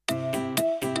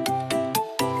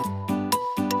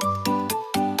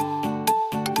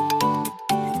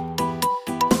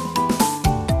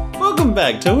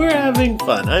Welcome back to We're Having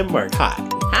Fun. I'm Mark. Hi.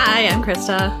 Hi, I'm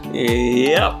Krista.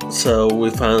 Yep. So we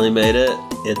finally made it.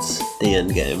 It's the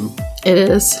Endgame. It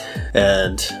is.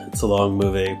 And it's a long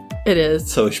movie. It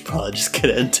is. So we should probably just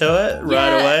get into it right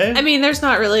away. I mean, there's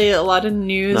not really a lot of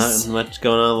news. Not much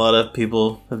going on. A lot of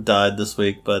people have died this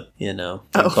week, but, you know,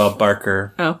 like Bob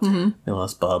Barker. Oh, mm-hmm. We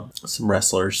lost Bob. Some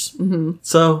wrestlers. Mm-hmm.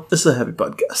 So this is a happy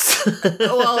podcast.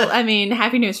 Well, I mean,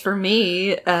 happy news for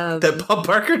me. That Bob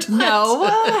Barker died? No,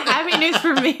 happy news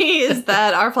for me is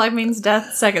that Our Flag Means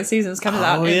Death second season is coming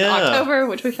out in October,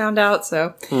 which we found out,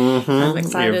 so I'm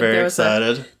excited. You're very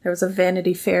excited. There was a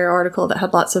Vanity Fair article that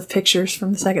had lots of pictures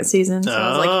from the second season, so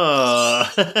I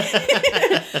was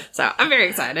like... So I'm very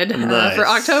excited for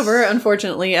October.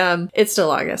 Unfortunately, it's still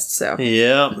August, so...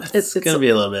 Yeah, it's going to be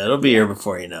a little bit. It'll be here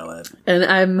before you know it. And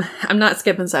I'm not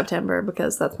skipping September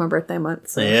because that's my birthday month.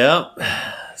 So. Yep.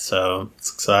 So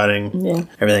it's exciting. Yeah.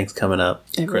 Everything's coming up.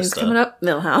 Everything's coming up.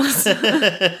 Millhouse.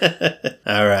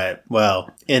 All right.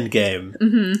 Well, Endgame.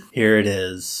 Mm-hmm. Here it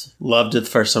is. Loved it the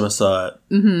first time I saw it.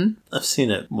 Mm-hmm. I've seen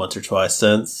it once or twice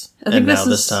since. And now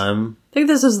this time. I think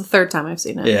this is the third time I've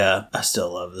seen it. Yeah. I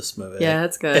still love this movie. Yeah,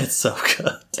 it's good. It's so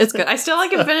good. It's good. I still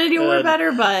like Infinity War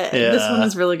better, but this one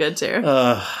is really good too.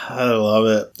 I love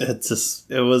it. It's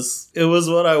just, it was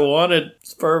what I wanted.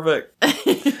 It's perfect.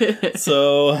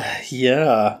 So,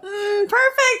 yeah.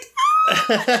 Perfect.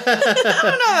 I don't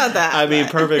know about that. I mean,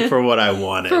 perfect for what I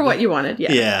wanted. For what you wanted,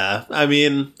 yeah. Yeah. I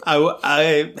mean,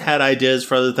 I had ideas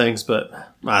for other things, but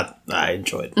I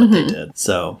enjoyed what they did.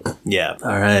 So, yeah.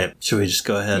 All right. Should we just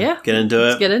go ahead and get into it?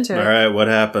 Let's get into it. All right. What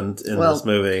happened in this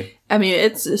movie? I mean,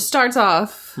 it starts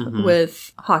off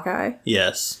with Hawkeye.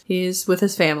 Yes. He's with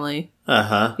his family.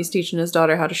 Uh-huh. He's teaching his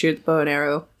daughter how to shoot the bow and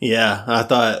arrow. Yeah. I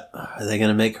thought, are they going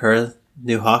to make her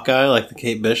new Hawkeye, like the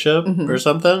Kate Bishop or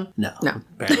something? No.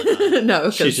 Apparently not. No.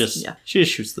 She just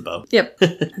shoots the bow. Yep.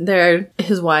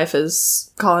 His wife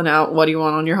is calling out, what do you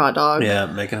want on your hot dog? Yeah,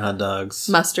 making hot dogs.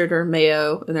 Mustard or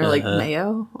mayo. And they're like,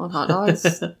 mayo on hot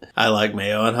dogs? I like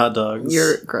mayo on hot dogs.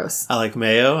 You're gross. I like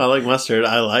mayo. I like mustard.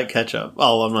 I like ketchup.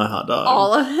 All on my hot dog.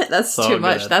 All of it? That's so too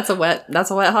much. Good. That's a wet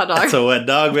hot dog. That's a wet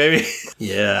dog, baby.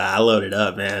 Yeah, I loaded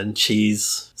up, man.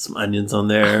 Cheese, some onions on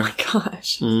there. Oh my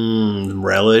gosh.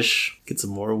 Relish. Get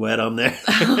some more wet on there.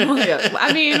 Oh my God.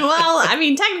 I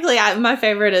mean, technically, my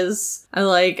favorite is I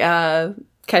like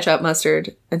ketchup,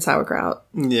 mustard, and sauerkraut.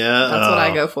 Yeah. That's what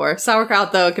I go for.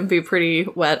 Sauerkraut, though, can be pretty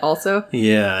wet also.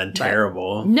 Yeah, and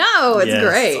terrible. No, it's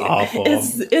great. It's awful.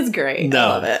 It's great. No. I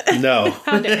love it. No.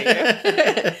 How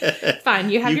dare you? Fine,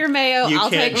 you have your mayo. I'll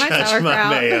take my sauerkraut. You can't judge my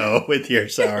mayo with your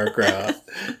sauerkraut.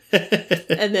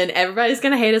 And then everybody's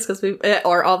going to hate us because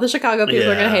or all the Chicago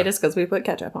people are going to hate us because we put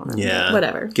ketchup on them. Yeah.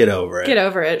 Whatever. Get over it. Get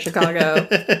over it, Chicago.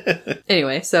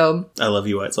 Anyway, so. I love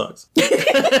you, White Sox.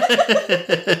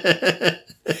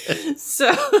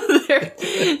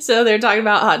 So they're talking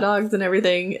about hot dogs and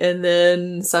everything, and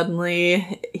then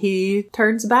suddenly he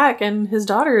turns back and his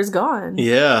daughter is gone.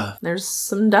 Yeah. There's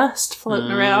some dust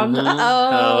floating around.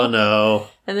 Uh-oh. Oh, no.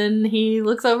 And then he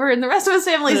looks over and the rest of his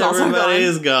family's also gone.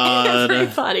 Everybody's gone.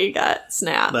 Everybody got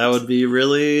snapped. That would be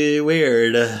really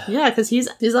weird. Yeah, because he's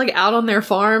like out on their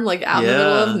farm, like out in the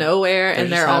middle of nowhere,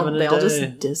 and they'll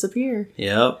just disappear.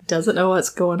 Yep. Doesn't know what's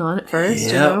going on at first,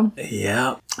 you know?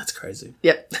 Yep. That's crazy.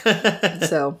 Yep.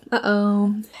 So,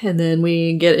 and then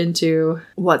we get into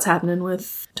what's happening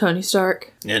with Tony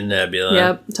Stark. And Nebula.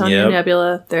 Yep. Tony and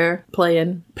Nebula, they're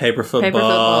playing paper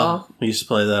football. We used to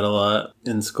play that a lot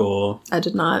in school. I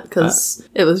did not, because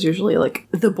it was usually like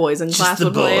the boys in class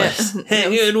would play it.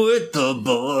 Hanging with the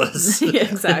boys. Yeah,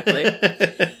 exactly.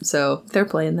 So they're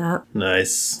playing that.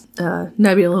 Nice.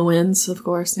 Nebula wins, of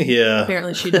course. Yeah.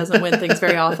 Apparently she doesn't win things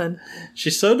very often.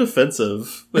 She's so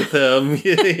defensive with him.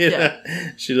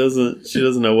 She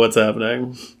doesn't know what's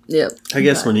happening. Yep. I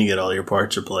guess when you get all your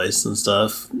parts replaced and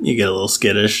stuff, you get a little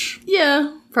skittish.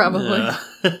 Yeah, probably. Yeah.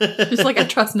 Just like I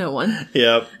trust no one.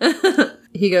 Yep.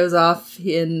 He goes off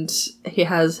and he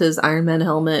has his Iron Man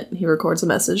helmet. He records a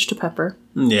message to Pepper.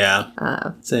 Yeah.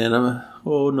 Saying,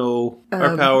 oh no,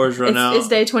 our power's run out. It's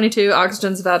day 22.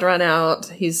 Oxygen's about to run out.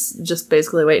 He's just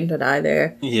basically waiting to die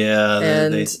there. Yeah.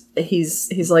 And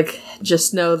he's like,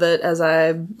 just know that as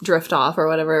I drift off or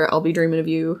whatever, I'll be dreaming of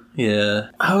you. Yeah.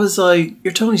 I was like,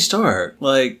 you're Tony Stark.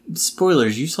 Like,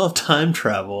 spoilers, you still have time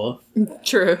travel.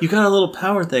 True. You got a little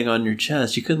power thing on your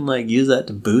chest. You couldn't, like, use that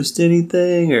to boost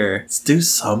anything or do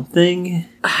something?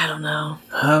 I don't know.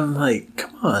 I'm like,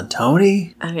 come on,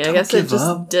 Tony. I mean, I guess it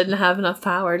just didn't have enough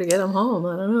power to get him home.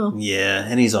 I don't know. Yeah,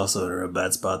 and he's also in a real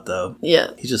bad spot, though.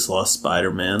 Yeah. He just lost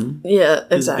Spider-Man. Yeah,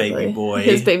 exactly. His baby boy.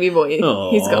 His baby boy.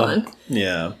 Aww. He's gone.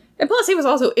 Yeah. And plus, he was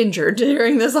also injured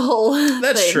during this whole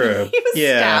That's thing. true. He was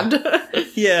stabbed.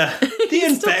 Yeah.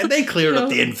 They cleared up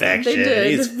the infection. They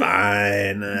did. He's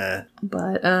fine.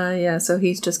 But, yeah, so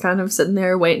he's just kind of sitting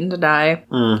there waiting to die.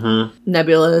 Mm-hmm.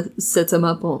 Nebula sits him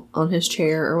up on his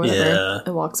chair or whatever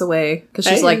and walks away. Because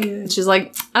she's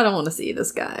like, I don't want to see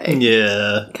this guy.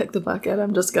 Yeah. Kick the bucket.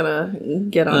 I'm just gonna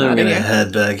get on I'm out of gonna here.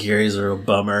 head back here. He's a real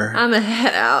bummer. I'm gonna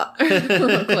head out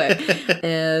real quick.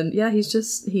 And yeah, he's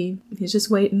just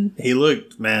waiting. He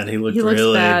looked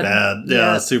really bad.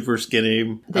 Yeah, super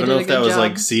skinny. I don't know if that was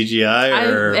like CGI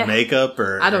or makeup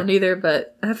or... I don't either,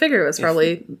 but I figure it was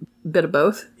probably a bit of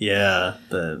both. Yeah,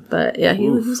 but yeah, he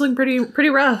was looking pretty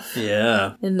rough.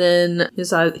 Yeah. And then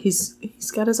his eyes,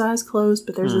 he's got his eyes closed,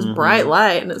 but there's this bright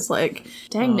light, and it's like,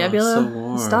 dang,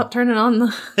 Nebula, stop turning on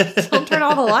don't turn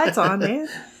all the lights on, man.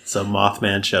 So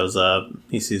Mothman shows up.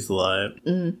 He sees the light.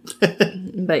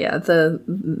 But yeah,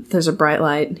 there's a bright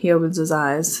light. He opens his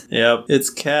eyes. Yep. It's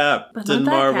Captain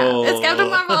Marvel. It's Captain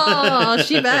Marvel.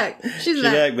 She's back. She's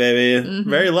back, baby. Mm-hmm.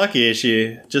 Very lucky.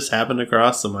 She just happened to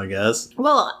cross them, I guess.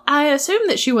 Well, I assume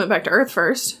that she went back to Earth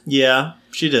first. Yeah.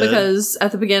 She did. Because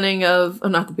at the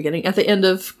end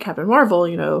of Captain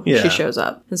Marvel, she shows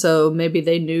up. And so maybe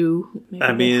they knew, they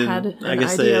had an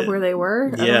idea of where they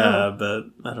were. Yeah, but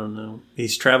I don't know.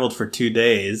 He's traveled for 2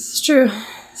 days. It's true.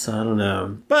 So I don't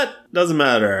know. But doesn't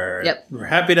matter. Yep. We're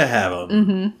happy to have him.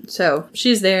 Mm-hmm. So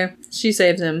she's there. She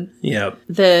saves him. Yep.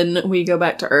 Then we go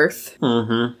back to Earth.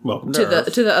 Mm-hmm. Welcome to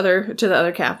Earth. To the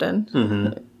other captain.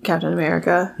 Mm-hmm. Captain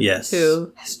America. Yes.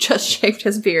 Who has just shaved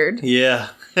his beard. Yeah.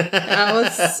 I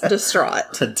was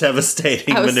distraught. A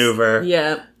devastating maneuver.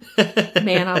 Yeah.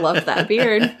 Man, I love that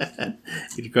beard.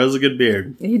 He grows a good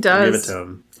beard. He does. I'll give it to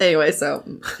him. Anyway, so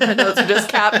my notes are just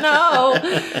Cap. No.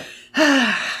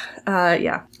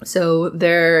 Yeah. So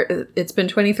it's been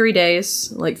 23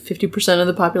 days. Like 50% of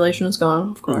the population is gone,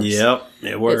 of course. Yep.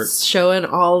 It works. It's showing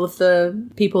all of the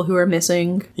people who are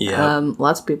missing. Yeah.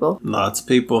 Lots of people.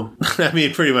 I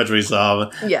mean, pretty much we saw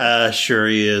him. Yeah.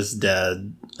 Shuri is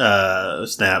dead.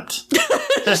 Snapped.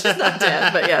 She's not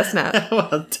dead, but yeah, snapped.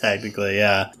 Well, technically,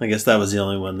 yeah. I guess that was the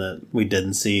only one that we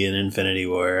didn't see in Infinity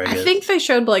War. I think they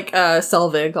showed like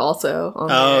Selvig also.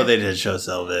 They did show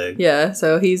Selvig. Yeah,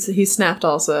 so he's snapped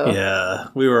also. Yeah,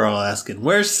 we were all asking,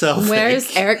 "Where's Selvig?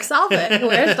 Where's Eric Selvig?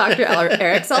 Where's Dr.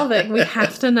 Eric Selvig? We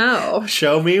have to know.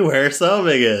 Show me where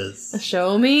Selvig is.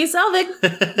 Show me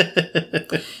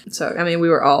Selvig." So I mean, we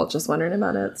were all just wondering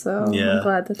about it. So yeah. I'm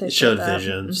glad that they showed that.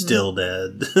 Vision still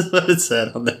dead. That's what it said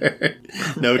on there.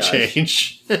 No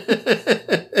change. Oh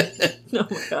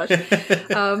my gosh.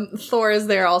 Thor is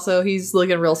there also. He's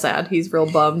looking real sad. He's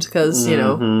real bummed because,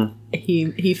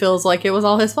 he feels like it was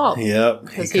all his fault. Yep.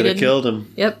 He could have killed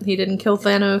him. Yep. He didn't kill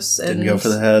Thanos. And didn't go for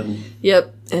the head.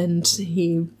 Yep. And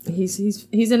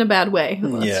he's in a bad way.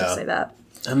 Let's just say that.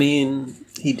 I mean,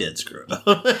 he did screw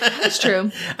up. That's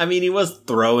true. I mean, he was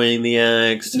throwing the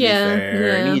axe, to be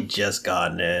fair, and he'd just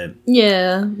gotten it.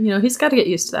 Yeah. He's got to get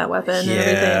used to that weapon and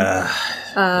everything.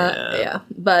 Yeah.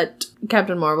 But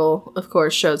Captain Marvel, of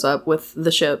course, shows up with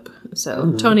the ship.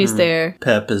 So Tony's there.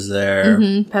 Pep is there.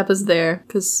 Mm-hmm. Pep is there.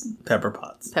 Pepper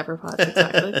Potts,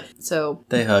 exactly. So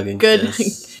they hug and good,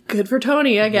 kiss. Good for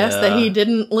Tony, I guess, that he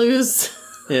didn't lose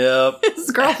his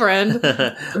girlfriend.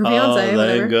 Or fiance,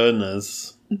 thank goodness.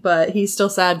 But he's still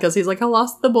sad because he's like, I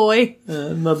lost the boy.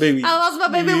 My baby. I lost my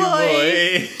baby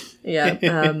boy. Yeah.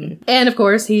 And of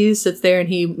course, he sits there and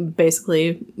he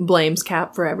basically blames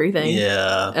Cap for everything.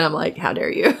 Yeah. And I'm like, how dare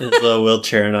you? His little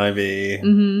wheelchair and Ivy.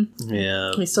 Mm-hmm.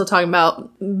 Yeah. He's still talking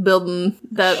about building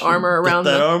that armor around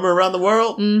armor around the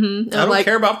world. Mm-hmm. I don't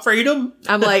care about freedom.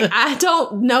 I'm like, I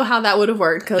don't know how that would have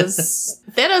worked because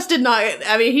Thanos did not.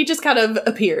 I mean, he just kind of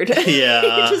appeared. Yeah.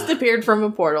 He just appeared from a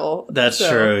portal. That's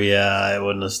true. Yeah. It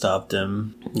wouldn't have stopped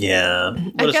him. Yeah.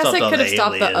 I guess it could have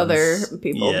stopped the other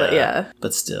people, but yeah.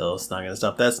 But still, it's not going to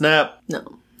stop that snap.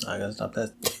 No. Not going to stop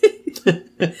that.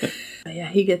 Yeah,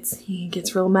 he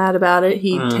gets real mad about it.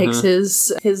 He takes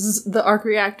the arc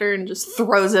reactor and just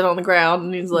throws it on the ground,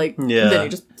 and he's like, then he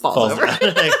just falls over.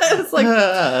 It's like,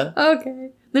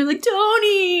 okay. They're like,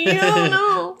 Tony! Oh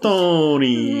no!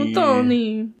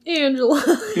 Tony! Angela!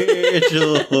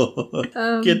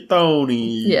 Get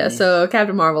Tony! Yeah, so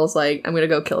Captain Marvel's like, I'm gonna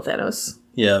go kill Thanos.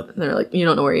 Yep. And they're like, you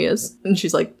don't know where he is. And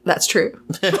she's like, that's true.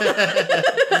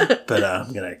 But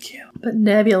I'm gonna kill him. But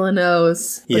Nebula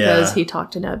knows because he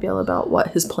talked to Nebula about what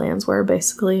his plans were,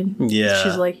 basically. Yeah.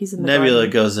 She's like, he's in the Nebula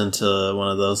garden. goes into one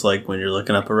of those, like, when you're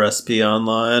looking up a recipe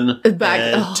online.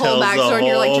 The whole backstory, and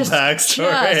you're like,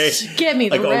 just give me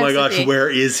the recipe. Like, oh my gosh, where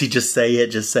is he? Just say it,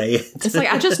 just say it. It's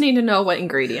like, I just need to know what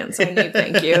ingredients I need,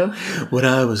 thank you. When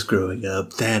I was growing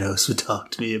up, Thanos would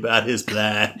talk to me about his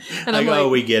plan. And I'm like, oh,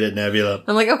 we get it, Nebula.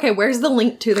 I'm like, okay, where's the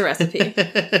link to the recipe?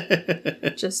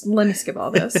 Just let me skip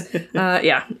all this.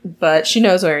 Yeah, but she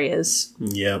knows where he is.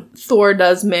 Yep. Thor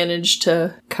does manage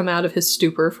to come out of his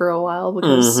stupor for a while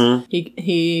because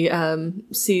he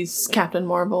sees Captain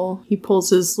Marvel. He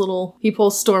pulls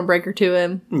Stormbreaker to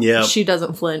him. Yeah. She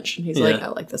doesn't flinch, and he's like, I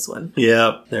like this one.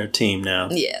 Yep. They're a team now.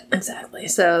 Yeah, exactly.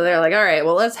 So they're like, all right,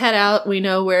 well, let's head out. We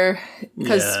know where,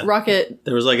 because Rocket...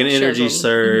 There was like an energy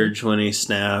surge when he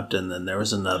snapped, and then there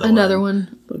was another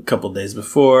one. A couple days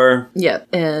before. Yep,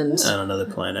 and... On another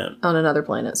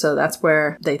planet. So that's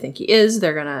where they think he is.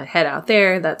 They're gonna head out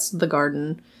there. That's the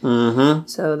garden. Mm-hmm.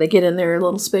 So they get in their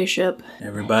little spaceship.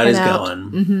 Everybody's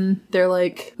going. Mm-hmm. They're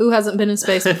like, who hasn't been in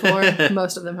space before?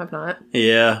 Most of them have not.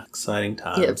 Yeah. Exciting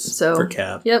times for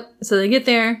Cap. Yep. So they get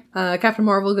there. Captain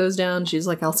Marvel goes down. She's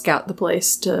like, I'll scout the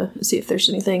place to see if there's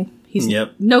anything. He's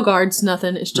no guards,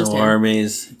 nothing. It's just him.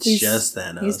 Armies. It's just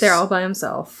Thanos. He's there all by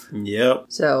himself. Yep.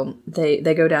 So they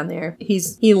go down there.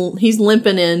 He's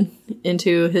limping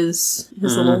into his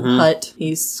little hut.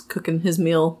 He's cooking his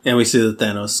meal. And we see the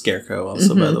Thanos scarecrow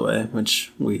also, by the way,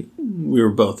 which we were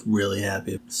both really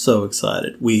happy. So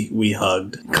excited. We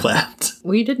hugged, clapped.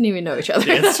 We didn't even know each other.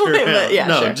 But yeah,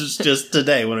 no, just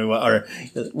today when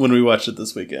we watched it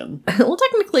this weekend. Well,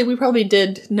 technically, we probably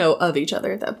did know of each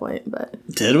other at that point, but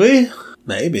did we?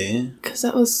 Maybe. Because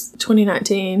that was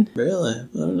 2019. Really? I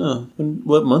don't know.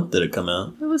 What month did it come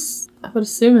out? It was, I would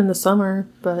assume, in the summer,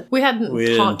 but we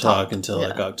didn't talk until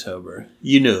like October.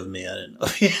 You knew of me. I didn't know.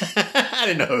 I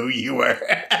didn't know who you were.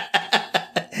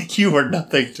 You were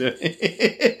nothing to me.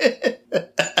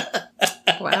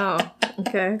 Wow.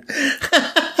 Okay.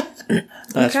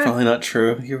 That's probably not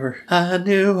true. I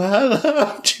knew I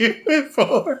loved you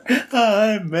before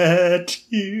I met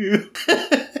you.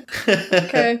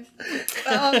 Okay.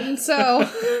 So.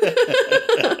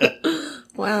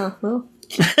 Wow. Well.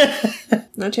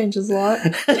 That changes a lot.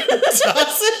 Does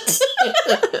it?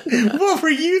 What were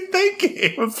you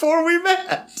thinking before we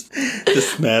met?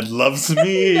 This man loves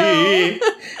me. No.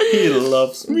 He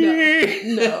loves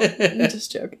me. No, I'm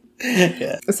just joking.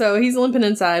 Yeah. So he's limping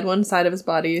inside. One side of his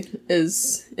body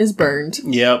is burned.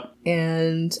 Yep.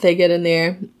 And they get in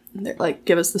there. They're like,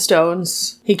 give us the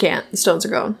stones. He can't. The stones are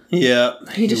gone. Yeah.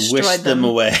 He destroyed wished them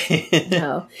away.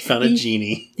 No. He found a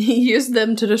genie. He used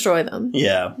them to destroy them.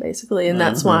 Yeah. Basically. And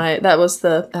that's why that was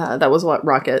what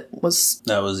Rocket was.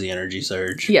 That was the energy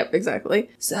surge. Yep, exactly.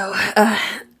 So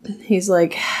he's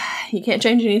like, you can't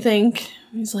change anything.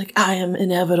 He's like, I am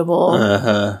inevitable.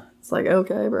 Uh-huh. It's like,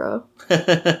 okay, bro.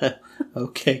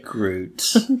 Okay,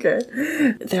 Groot. Okay.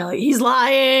 They're like, he's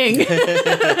lying.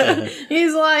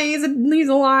 He's lying. He's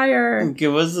a liar.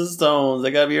 Give us the stones.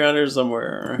 They gotta be around here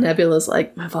somewhere. Nebula's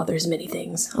like, my father's many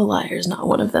things. A liar is not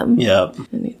one of them. Yep.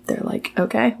 And they're like,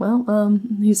 okay, well,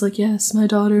 he's like, yes, my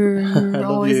daughter, you're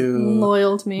always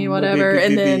loyal to me, whatever.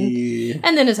 And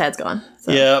then his head's gone.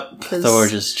 So, yep. Thor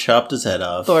just chopped his head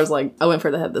off. Thor's like, I went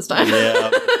for the head this time. Yeah.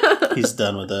 He's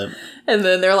done with it. And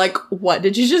then they're like, what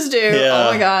did you just do? Yeah.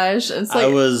 Oh my gosh. It's like, I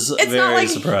was very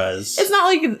surprised. It's not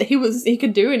like he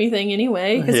could do anything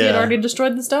anyway, because he had already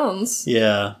destroyed the stones.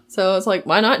 Yeah. So it's like,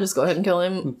 why not just go ahead and kill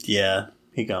him? Yeah.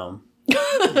 He gone.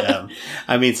 Yeah.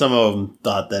 I mean, some of them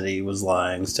thought that he was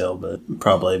lying still, but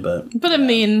I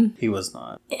mean, he was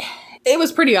not. It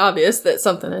was pretty obvious that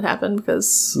something had happened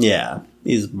because... Yeah.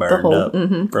 He's burned up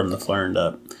from the flurned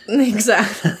up.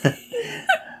 Exactly.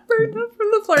 Burned up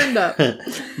from the flurned up.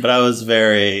 But I was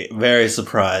very, very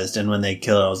surprised. And when they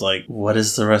killed him, I was like, what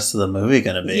is the rest of the movie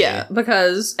going to be? Yeah,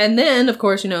 because... And then, of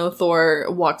course, Thor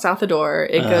walks out the door.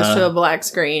 It goes to a black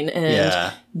screen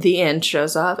and the end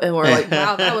shows up. And we're like,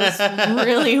 wow, that was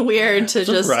really weird to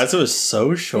just... Surprised it was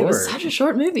so short. It was such a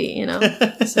short movie,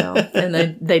 So, and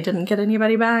they didn't get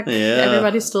anybody back. Yeah.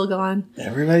 Everybody's still gone.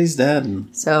 Everybody's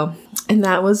dead. So, and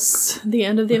that was the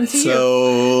end of the MCU.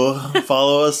 So,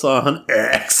 follow us on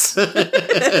X.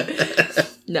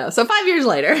 No, so 5 years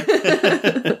later.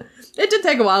 It did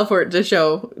take a while for it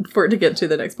to get to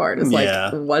the next part. It's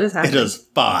like, what is happening? It was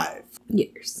 5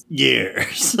 years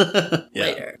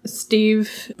later.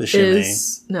 Steve Buscemi.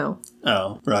 is... No.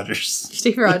 Oh, Rogers.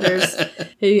 Steve Rogers.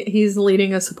 He's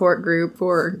leading a support group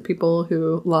for people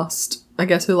who lost I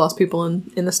guess, who lost people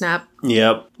in the snap.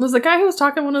 Yep. Was the guy who was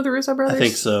talking one of the Russo brothers? I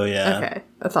think so, yeah. Okay.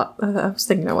 I was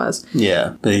thinking it was.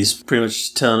 Yeah, but he's pretty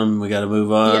much telling them we gotta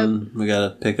move on. Yep. We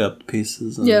gotta pick up the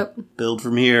pieces and build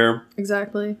from here.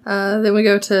 Exactly. Then we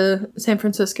go to San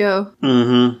Francisco,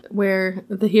 where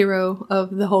the hero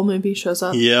of the whole movie shows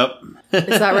up. Yep.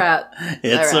 It's that rat.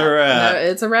 It's a rat. No,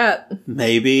 it's a rat.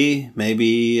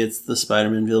 Maybe it's the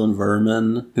Spider-Man villain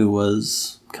Vermin, who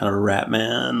was kind of a rat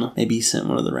man. Maybe he sent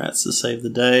one of the rats to save the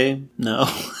day. No.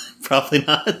 Probably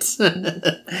not.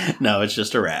 No, it's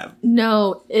just a rat.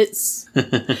 No, it's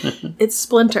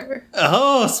Splinter.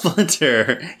 Oh,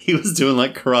 Splinter. He was doing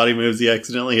like karate moves. He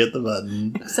accidentally hit the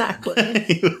button.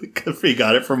 Exactly. He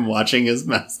got it from watching his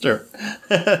master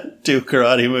do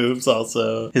karate moves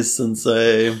also. His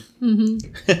sensei.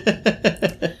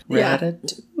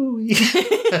 Ratatouille.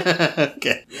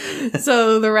 Okay.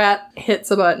 So the rat hits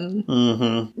a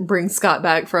button. Brings Scott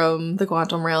back from the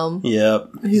quantum realm. Yep.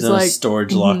 He's in like a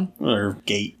storage lock or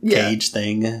cage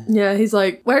thing. Yeah, he's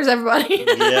like, where's everybody?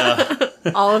 Yeah.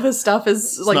 All of his stuff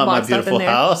is like boxed up in there.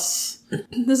 House.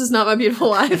 This is not my beautiful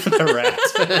life. A rat.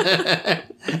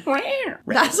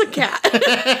 That's a cat.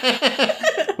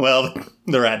 Well,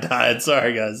 the rat died.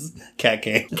 Sorry, guys. Cat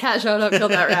came. Cat showed up,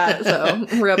 killed that rat, so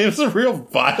rip. It was a real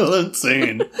violent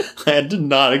scene. I did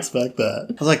not expect that.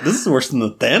 I was like, this is worse than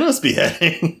the Thanos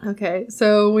beheading. Okay,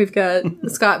 so we've got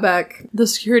Scott back. The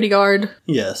security guard.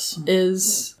 Yes.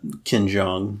 Is Kim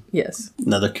Jong. Yes.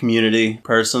 Another Community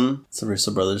person. Some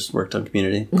Russo brothers worked on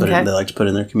Community. They like to put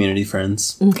in their Community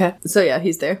friends. Okay. So yeah,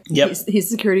 he's there. Yep. He's the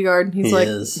security guard.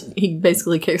 He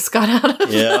basically kicks Scott out of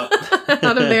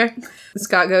there.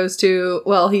 Scott goes to,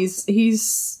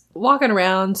 he's walking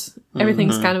around.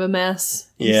 Everything's kind of a mess.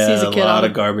 He sees a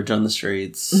kid garbage on the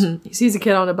streets. He sees a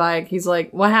kid on a bike. He's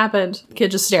like, what happened? The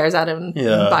kid just stares at him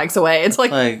and bikes away. It's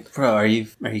like, bro, are you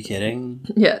kidding?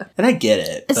 Yeah. And I get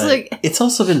it. It's like, it's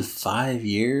also been 5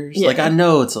 years. Yeah. Like, I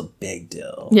know it's a big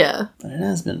deal. Yeah. But it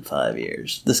has been 5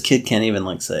 years. This kid can't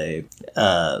even say,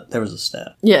 there was a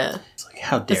snap. Yeah. It's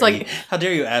like, how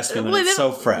dare you ask me when it's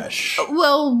so fresh?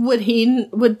 Well, would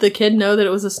the kid know that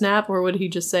it was a snap, or would he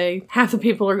just say half the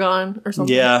people are gone or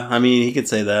something? Yeah, I mean, he could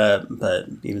say that, but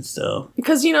even still.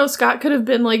 Because, Scott could have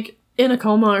been like in a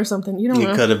coma or something. You don't know.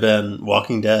 He could have been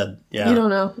Walking Dead. Yeah. You don't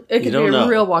know. It could be a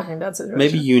real Walking Dead situation.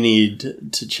 Maybe you need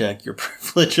to check your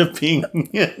privilege of being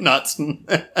not in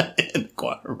the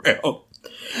quantum realm.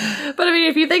 But I mean,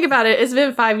 if you think about it, it's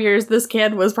been 5 years. This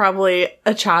kid was probably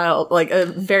a child, like a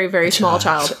very, very small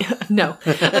child. No,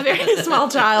 a very small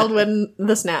child when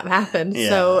the snap happened. Yeah.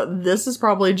 So this is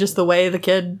probably just the way the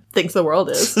kid thinks the world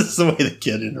is. This is the way the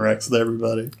kid interacts with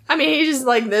everybody. I mean, he's just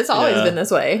like, it's always been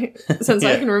this way since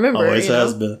I can remember. Always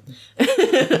has been.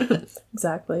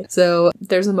 Exactly. So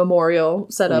there's a memorial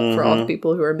set up for all the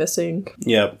people who are missing.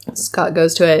 Yep. Scott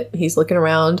goes to it. He's looking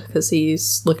around because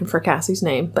he's looking for Cassie's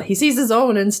name, but he sees his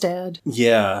own instead.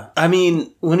 Yeah. I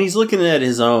mean, when he's looking at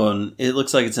his own, it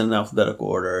looks like it's in alphabetical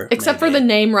order. Except for the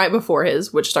name right before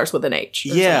his, which starts with an H.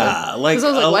 Yeah. Something. Like, I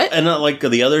was like, what? And like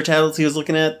the other titles he was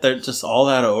looking at, they're just all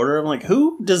out of order. I'm like,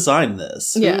 who designed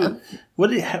this? Yeah.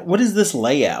 What is this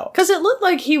layout? Because it looked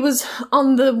like he was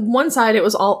on the one side, it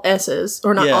was all S's,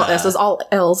 or not all S's, all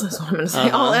L's is what I'm going to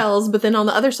say, all L's. But then on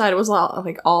the other side, it was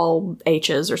all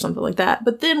H's or something like that.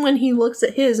 But then when he looks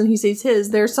at his and he sees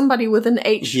his, there's somebody with an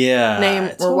H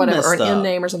name or whatever, or an M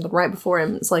name or something right before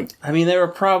him. It's like, I mean, they were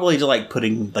probably like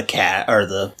putting the cat or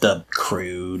the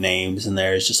crew names in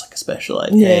there. It's just like a special,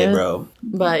 like, hey, bro.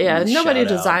 But yeah, nobody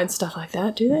designs stuff like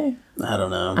that, do they? I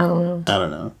don't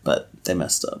know. But they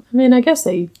messed up. I mean, I guess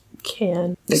they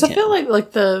can. Because I feel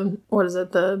like the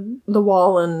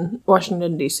wall in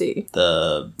Washington, D.C.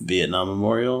 The Vietnam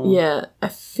Memorial? Yeah. I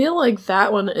feel like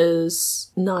that one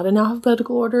is not in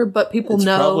alphabetical order, but people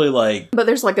know. It's probably like... But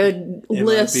there's like a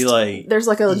list. It might be like... There's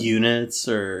like a... Units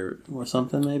or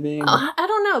something, maybe? I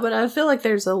don't know, but I feel like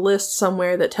there's a list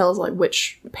somewhere that tells like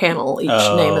which panel each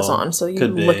name is on. So you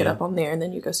look it up on there and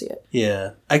then you go see it.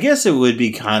 Yeah. I guess it would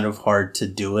be kind of hard to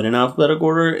do it in alphabetical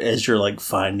order as you're like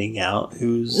finding out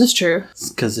who's... That's true.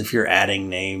 Because if you're adding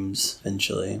names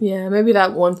eventually. Yeah, maybe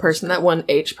that one person, that one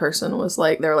H person was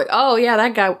like, they're like, oh yeah,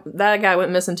 that guy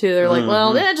went missing too. They're like,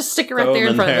 well, just stick it right there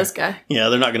in front of this guy. Yeah,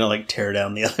 they're not gonna like tear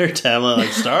down the other tab. Like,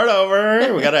 start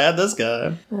over. We gotta add this guy.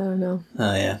 I don't know.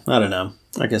 Oh yeah, I don't know.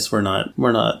 I guess we're not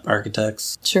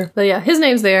architects. Sure. But yeah, his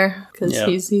name's there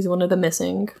because he's one of the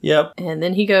missing. Yep. And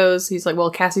then he's like, well,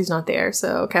 Cassie's not there,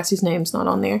 so Cassie's name's not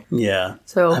on there. Yeah.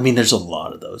 So I mean, there's a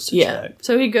lot of those to check.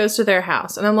 So he goes to their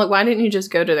house, and I'm like, why didn't you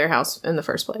just go to their house in the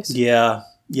first place? Yeah.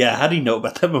 Yeah, how do you know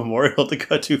about that memorial to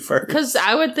go to first? Because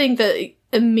I would think that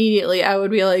immediately I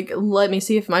would be like, let me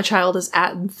see if my child is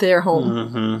at their home.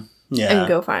 Mm-hmm. Yeah. And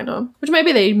go find them. Which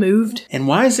maybe they moved. And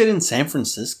why is it in San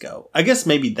Francisco? I guess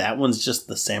maybe that one's just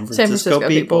the San Francisco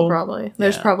people. Probably.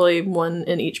 There's probably one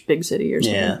in each big city or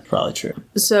something. Yeah, probably true.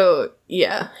 So,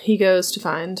 yeah, he goes to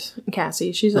find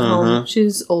Cassie. She's at home.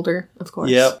 She's older, of course.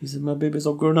 Yep. He said, my baby's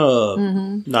all grown up.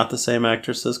 Mm-hmm. Not the same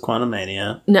actress as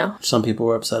Quantumania. No. Some people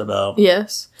were upset about.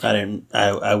 Yes.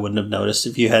 I wouldn't have noticed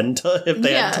if you hadn't if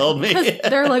they hadn't told me.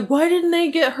 They're like, why didn't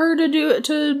they get her to do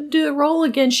the role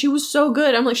again? She was so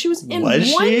good. I'm like, she was in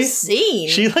one scene.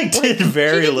 She did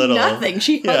very little. Nothing.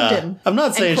 She hugged him. I'm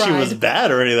not saying she was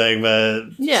bad or anything,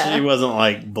 but she wasn't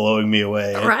like blowing me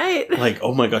away. Right. Like,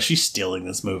 oh my gosh, she's stealing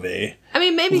this movie. I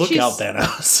mean, maybe Look out,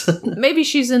 Thanos. Maybe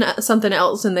she's in something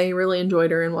else and they really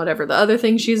enjoyed her in whatever the other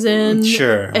thing she's in.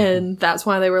 Sure. And that's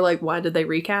why they were like, why did they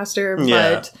recast her?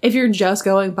 Yeah. But if you're just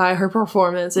going by her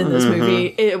performance in this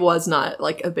movie, it was not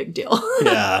like a big deal.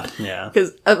 Yeah.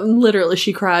 Because literally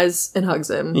she cries and hugs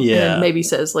him. Yeah. And maybe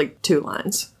says like 2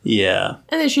 lines. Yeah.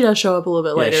 And then she does show up a little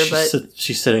bit later, but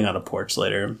she's sitting on a porch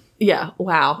later. Yeah.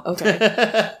 Wow.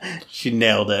 Okay. She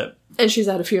nailed it. And she's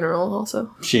at a funeral also.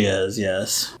 She is,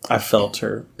 yes. I felt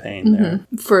her pain there.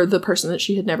 For the person that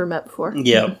she had never met before.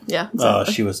 Yep. Yeah. Exactly. Oh,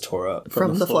 she was tore up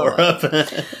from the floor up.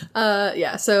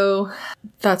 Yeah, so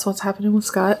that's what's happening with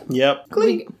Scott. Yep.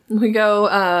 We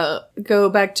go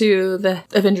back to the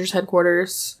Avengers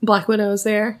headquarters. Black Widow is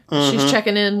there. She's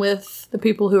checking in with the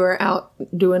people who are out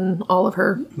doing all of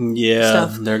her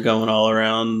stuff. They're going all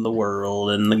around the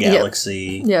world and the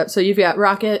galaxy. Yep. So you've got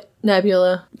Rocket,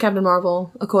 Nebula, Captain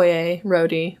Marvel, Okoye,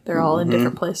 Rhodey. They're all in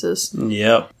different places.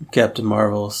 Yep. Captain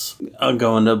Marvel's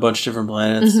going to a bunch of different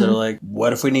planets. They're like,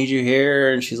 what if we need you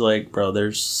here? And she's like, bro,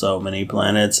 there's so many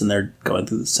planets and they're going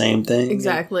through the same thing.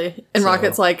 Exactly. And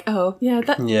Rocket's like, oh, yeah,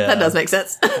 that does make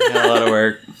sense. Got a lot of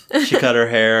work. She cut her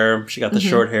hair. She got the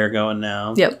short hair going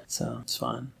now. Yep. So it's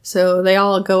fine. So they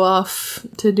all go off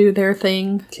to do their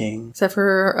thing. Except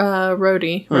for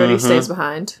Rhodey. Rhodey stays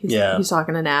behind. He's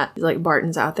talking to Nat. He's like,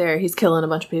 Barton's out there. He's killing a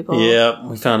bunch of people. Yep.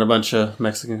 We found a bunch of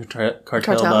Mexican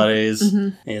cartel bodies.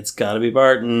 It's gotta be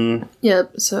Barton.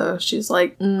 Yep. So she's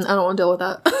like, I don't want to deal with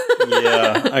that.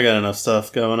 Yeah. I got enough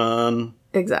stuff going on.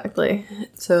 Exactly.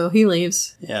 So he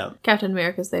leaves. Yeah. Captain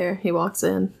America's there. He walks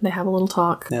in. They have a little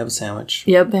talk. They have a sandwich.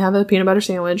 Yep, they have a peanut butter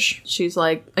sandwich. She's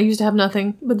like, I used to have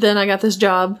nothing, but then I got this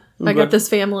job. I got this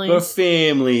family. A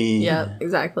family. Yeah,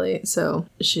 exactly. So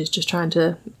she's just trying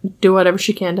to do whatever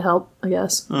she can to help, I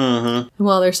guess. And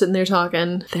while they're sitting there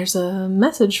talking, there's a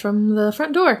message from the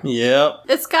front door. Yep.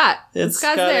 It's Scott. Scott's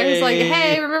there. He's like,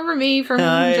 hey, remember me from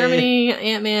Germany,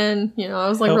 Ant-Man? You know, I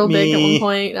was like real big at one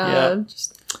point.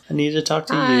 I need to talk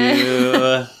to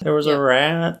you. There was a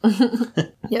rat.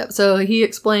 Yep. So he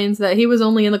explains that he was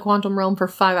only in the quantum realm for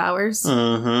 5 hours.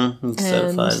 Instead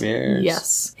of 5 years.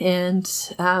 Yes. And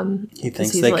he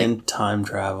thinks they can time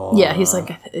travel. Yeah, he's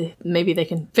like, maybe they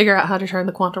can figure out how to turn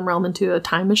the quantum realm into a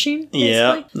time machine.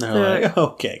 Yeah. They're like,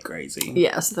 okay, crazy.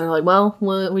 Yeah, so they're like, well,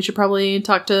 we should probably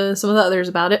talk to some of the others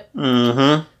about it.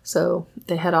 So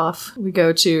they head off. We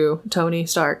go to Tony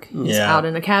Stark. He's out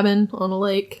in a cabin on a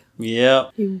lake.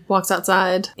 Yep. He walks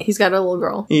outside. He's got a little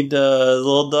girl. He does.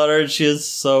 Little daughter. She is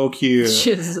so cute.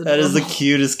 That is the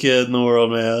cutest kid in the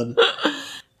world, man.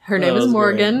 Her name is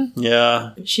Morgan. Great.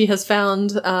 Yeah. She has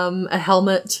found a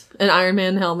helmet, an Iron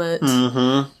Man helmet,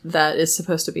 that is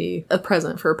supposed to be a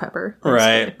present for Pepper.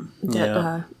 Right.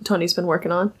 That Tony's been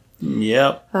working on.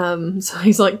 Yep. So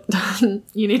he's like,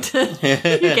 you need to,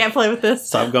 you can't play with this.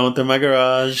 Stop going through my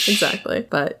garage. Exactly.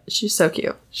 But she's so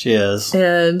cute. She is.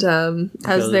 And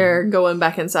as they're going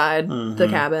back inside the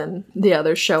cabin, the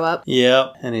others show up.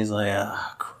 Yep. And he's like,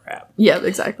 crap. Yep,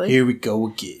 exactly. Here we go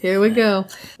again. Here we go.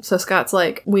 So Scott's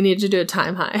like, we need to do a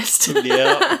time heist.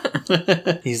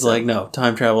 Yep. He's like, no,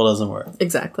 time travel doesn't work.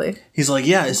 Exactly. He's like,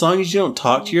 yeah, as long as you don't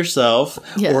talk to yourself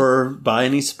or buy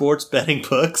any sports betting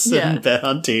books and bet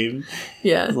on team.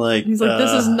 Yeah. He's like,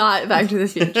 this is not Back to the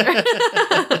Future.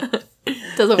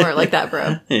 Doesn't work like that,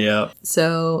 bro. Yeah.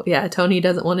 So, yeah, Tony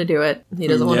doesn't want to do it. He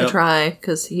doesn't want to try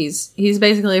because he's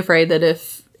basically afraid that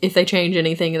if they change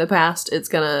anything in the past, it's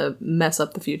going to mess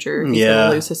up the future. He's going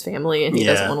to lose his family, and he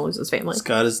doesn't want to lose his family. He's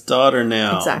got his daughter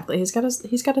now. Exactly. He's got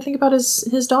to think about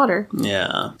his daughter.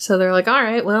 Yeah. So they're like, all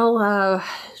right, well,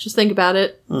 just think about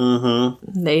it.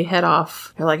 They head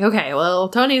off. They're like, okay, well,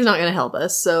 Tony's not going to help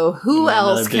us, so who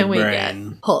else can we get?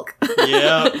 Hulk.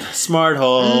 Yep. Smart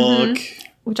Hulk.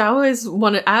 Which I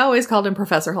always called him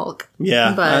Professor Hulk.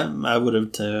 Yeah, but I would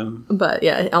have too. But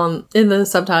yeah, in the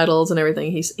subtitles and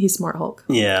everything, he's Smart Hulk.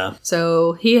 Yeah.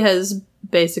 So he has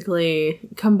basically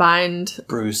combined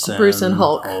Bruce and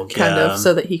Hulk kind of,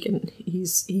 so that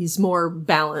he's more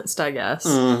balanced, I guess.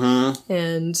 Mm-hmm.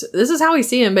 And this is how we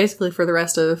see him basically for the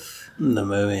rest of the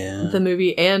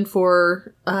movie, and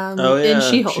for in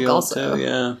She-Hulk also. Too,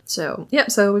 yeah.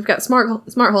 So we've got Smart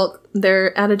Hulk.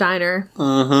 They're at a diner.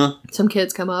 Mm-hmm. Some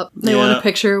kids come up. They want a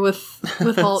picture with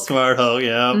Hulk. Smart Hulk,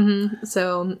 yeah. Mm-hmm.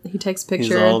 So he takes a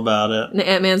picture. He's all about it. And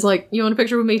Ant-Man's like, "You want a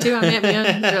picture with me too? I'm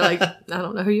Ant-Man." They're like, "I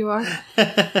don't know who you are,"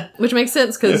 which makes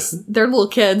sense because they're little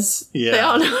kids. Yeah, they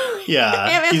don't know. Yeah,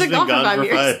 Ant-Man's been gone for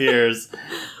 5 years.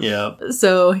 Yeah.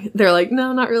 So they're like,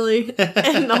 "No, not really."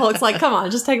 And the Hulk's like, "Come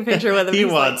on, just take a picture with him." He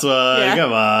wants one. Yeah.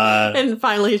 Come on. And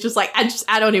finally, he's just like,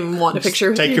 "I don't even want a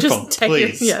picture with you. Take your phone,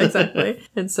 please." Yeah, exactly.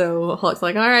 And so Hulk's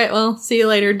like, "All right, well, see you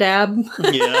later, Dab."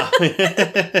 Yeah.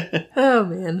 Oh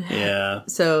man. Yeah.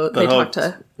 So they talk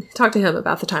to him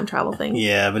about the time travel thing.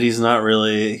 Yeah, but he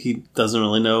doesn't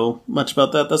really know much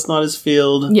about that. That's not his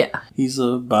field. Yeah. He's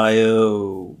a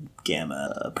bio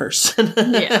gamma person.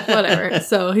 Yeah, whatever.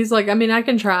 So he's like, I mean, I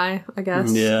can try, I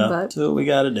guess. Yeah. But so we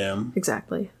gotta do.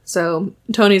 Exactly. So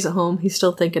Tony's at home. He's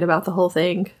still thinking about the whole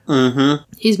thing. Mm-hmm.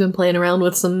 He's been playing around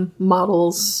with some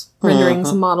models, rendering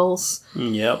some models.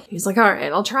 Yep. He's like, all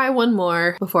right, I'll try one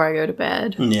more before I go to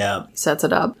bed. Yeah. He sets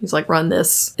it up. He's like, run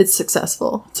this. It's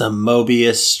successful. It's a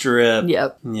Mobius strip.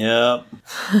 Yep.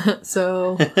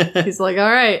 So he's like,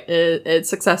 all right, it's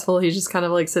successful. He's just kind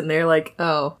of like sitting there like,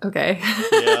 oh, okay.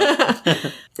 Yep.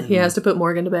 He has to put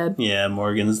Morgan to bed. Yeah,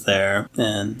 Morgan's there.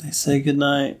 And they say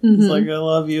goodnight. He's like, I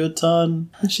love you a ton.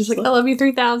 And she's like, I love you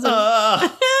 3,000.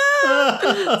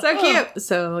 So cute.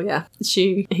 So yeah,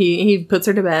 he puts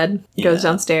her to bed, goes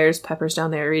downstairs. Pepper's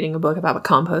down there reading a book about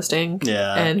composting.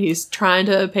 Yeah. And he's trying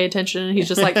to pay attention. And he's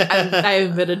just like, I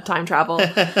invented time travel.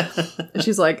 And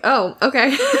she's like, oh,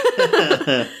 okay.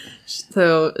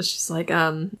 So she's like,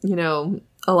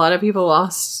 a lot of people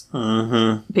lost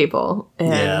people,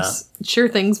 and sure,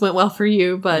 things went well for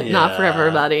you, but not for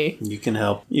everybody. You can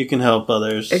help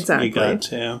others. Exactly. You got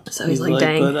to. So he's like,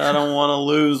 dang. But I don't want to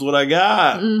lose what I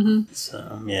got. Mm-hmm.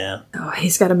 So, yeah. Oh,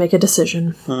 he's got to make a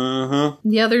decision. Mm-hmm.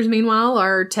 The others, meanwhile,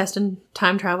 are testing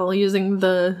time travel using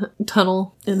the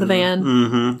tunnel in the van.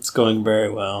 Mm-hmm. It's going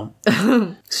very well.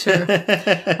 Sure.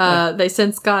 They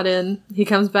since got in. He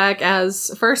comes back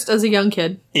first as a young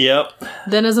kid. Yep.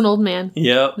 Then as an old man.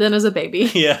 Yep. Then as a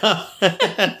baby. Yeah.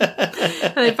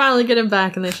 And they finally get him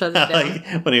back and they shut it down.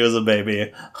 Like, when he was a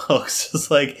baby, Hulk's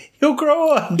just like, he'll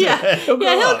grow up. Yeah. He'll grow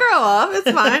up. It's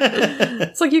fine.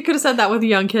 It's like you could have said that with a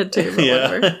young kid too, but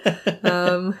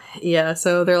whatever.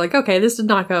 So they're like, okay, this did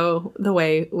not go the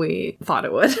way we thought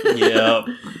it would. Yep.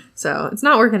 So it's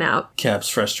not working out. Cap's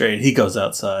frustrated. He goes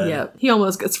outside. Yep. He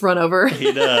almost gets run over.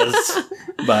 He does.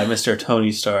 By Mr.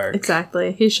 Tony Stark.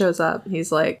 Exactly. He shows up.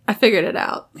 He's like, I figured it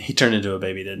out. He turned into a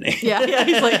baby, didn't he? Yeah.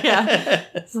 He's like, yeah.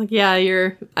 He's like, yeah,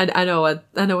 I know what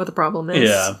the problem is.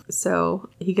 Yeah. So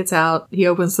he gets out. He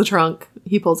opens the trunk.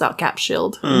 He pulls out Cap's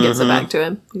shield and gets it back to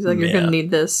him. He's like, you're going to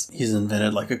need this. He's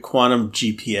invented like a quantum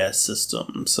GPS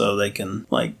system so they can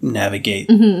like navigate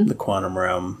the quantum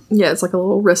realm. Yeah, it's like a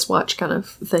little wristwatch kind of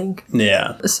thing.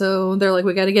 Yeah. So they're like,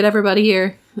 we got to get everybody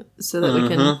here so that we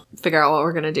can figure out what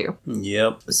we're going to do.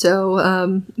 Yep.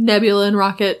 So Nebula and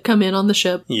Rocket come in on the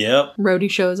ship. Yep.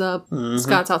 Rhodey shows up.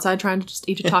 Scott's outside trying to just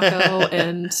eat a taco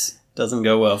and... Doesn't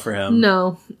go well for him.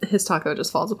 No, his taco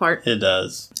just falls apart. It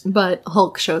does. But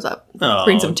Hulk shows up,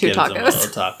 brings him 2 tacos. Him a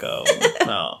little taco.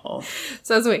 Oh.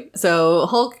 So sweet. So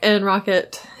Hulk and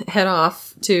Rocket head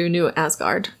off to New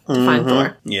Asgard to find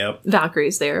Thor. Yep.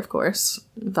 Valkyrie's there, of course.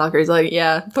 Valkyrie's like,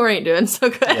 yeah, Thor ain't doing so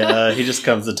good. Yeah, he just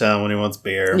comes to town when he wants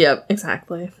beer. Yep,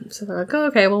 exactly. So they're like, oh,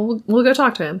 okay, well, we'll go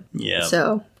talk to him. Yeah.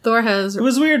 So Thor has... It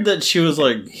was weird that she was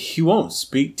like, he won't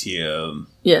speak to you.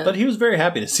 Yeah. But he was very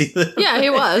happy to see them. Yeah,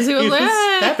 he was. He was like,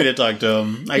 happy to talk to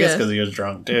him. I guess because he was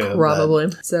drunk, too. Probably.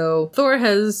 But. So Thor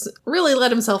has really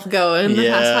let himself go in the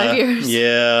past 5 years.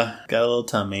 Yeah. Got a little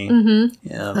tummy. Mm-hmm.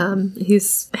 Yeah.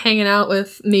 He's hanging out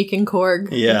with Meek and Korg.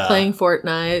 Yeah. Playing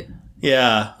Fortnite.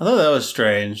 Yeah, I thought that was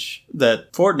strange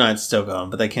that Fortnite's still going,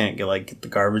 but they can't get the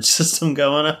garbage system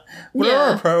going. What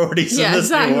are our priorities in this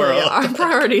new world? Our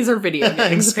priorities are video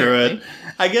games. Screw it.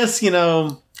 I guess,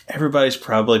 everybody's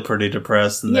probably pretty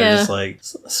depressed and they're just like,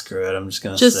 screw it, I'm just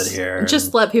going to sit here.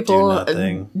 Just let people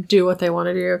do what they want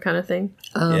to do kind of thing.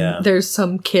 There's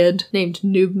some kid named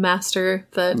Noob Master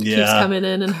that keeps coming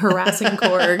in and harassing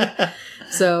Korg.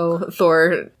 So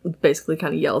Thor basically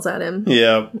kind of yells at him.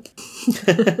 Yeah.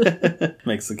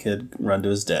 Makes the kid run to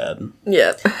his dad.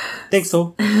 Yeah. Thanks,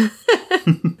 Thor.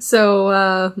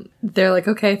 So they're like,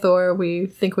 okay, Thor, we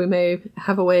think we may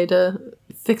have a way to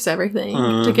fix everything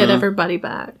to get everybody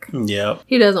back. Yep.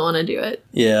 He doesn't want to do it.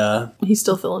 Yeah. He's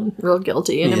still feeling real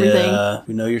guilty and everything. Yeah.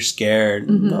 We know you're scared.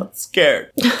 I'm not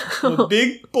scared. I'm a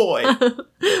big boy.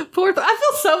 Poor Thor. I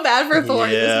feel so bad for Thor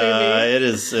in this movie. Yeah, it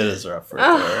is rough for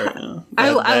Thor. Yeah. I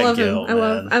love him.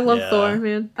 I love Thor,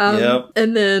 man.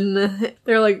 And then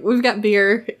they're like, we've got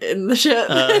beer in the ship.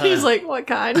 And he's like, what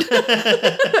kind?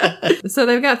 So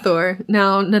they've got Thor.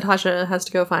 Now Natasha has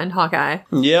to go find Hawkeye.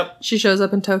 Yep. She shows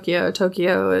up in Tokyo.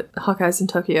 Hawkeye's in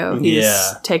Tokyo.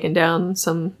 He's taken down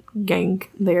some gang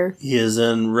there. He is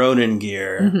in Ronin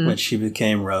gear, which he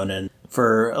became Ronin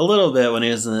for a little bit when he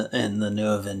was in the new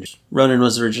Avengers. Ronin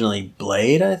was originally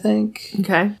Blade, I think.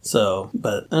 Okay. So,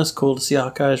 but it was cool to see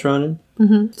Hawkeye as Ronin.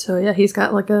 So yeah, he's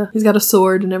got a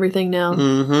sword and everything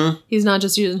now. He's not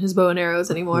just using his bow and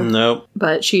arrows anymore. Nope.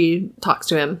 But she talks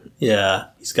to him. Yeah,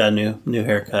 he's got a new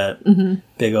haircut.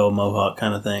 Big old mohawk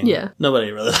kind of thing. Yeah.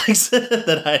 Nobody really likes it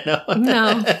that I know.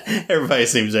 No. Everybody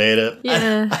seems to hate it.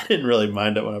 Yeah. I didn't really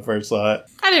mind it when I first saw it.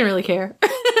 I didn't really care.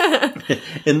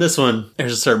 In this one,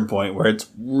 there's a certain point where it's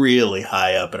really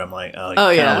high up, and I'm like, oh, you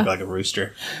kind of look like a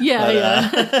rooster. Yeah,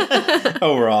 but,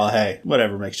 overall, hey,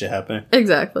 whatever makes you happy.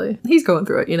 Exactly. He's going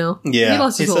through it, you know? Yeah. He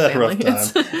lost his whole had family. a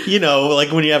rough time. You know,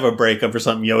 like when you have a breakup or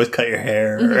something, you always cut your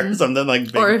hair or something like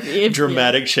big, or if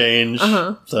dramatic change.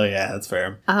 So, yeah, that's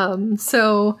fair.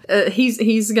 So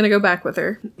he's going to go back with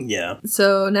her. Yeah.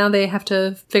 So now they have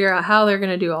to figure out how they're going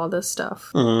to do all this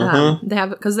stuff.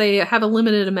 Because they have a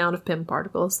limited amount of PIM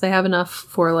particles. They have enough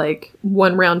for like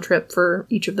one round trip for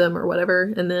each of them or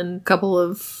whatever, and then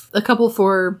a couple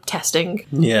for testing.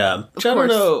 Yeah. Which I don't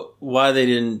know why they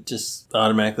didn't just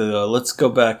automatically go, let's go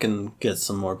back and get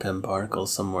some more PIM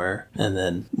particles somewhere, and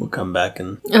then we'll come back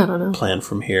and I don't know. Plan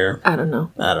from here. I don't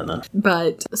know.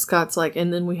 But Scott's like,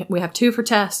 and then we have 2 for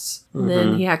tests, and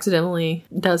then he accidentally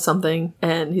does something,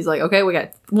 and he's like, okay, we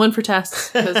got 1 for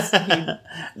tests,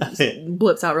 because he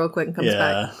blips out real quick and comes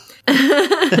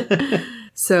back.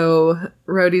 So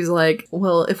Rhodey's like,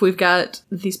 well, if we've got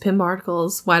these PIM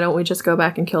particles, why don't we just go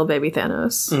back and kill baby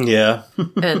Thanos? Yeah.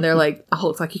 And they're like,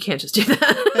 Hulk's like, you can't just do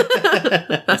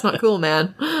that. That's not cool,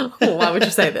 man. Why would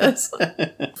you say this?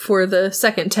 For the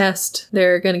second test,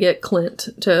 they're going to get Clint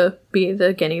to be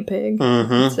the guinea pig.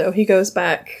 So he goes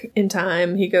back in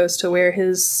time. He goes to where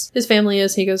his family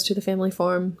is. He goes to the family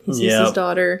farm. He sees his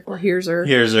daughter, or hears her.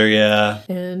 Yeah.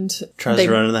 And tries to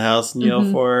run in the house and yell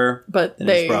for her. But and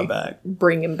they he's brought back.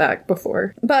 Bring him back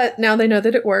before. But now they know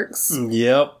that it works.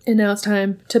 Yep. And now it's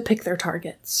time to pick their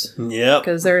targets. Yep.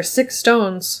 Because there are 6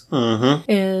 stones.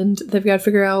 And they've got to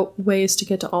figure out ways to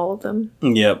get to all of them.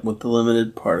 Yep, with the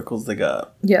limited particles they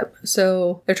got. Yep.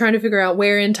 So they're trying to figure out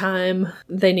where in time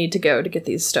they need to go to get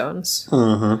these stones.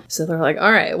 So they're like,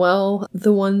 all right, well,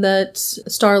 the one that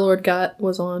Star-Lord got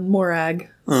was on Morag.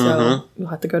 So you'll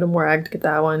have to go to Morag to get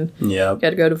that one. Yeah. You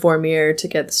gotta go to Vormir to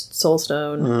get the Soul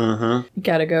Stone. You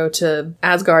gotta go to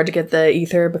Asgard to get the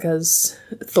Ether, because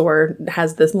Thor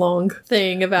has this long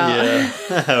thing about...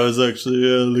 Yeah. I was actually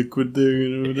a liquid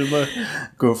thing with my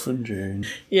girlfriend Jane.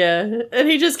 Yeah. And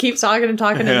he just keeps talking, and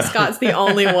Scott's the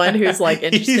only one who's like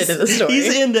interested in the story.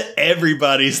 He's into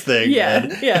everybody's thing. Yeah.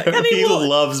 Man. Yeah. I mean, he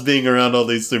loves being around all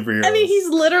these superheroes. I mean, he's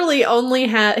literally only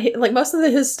had... Like, most of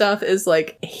his stuff is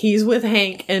like, he's with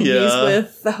Hank, and he's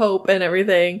with Hope and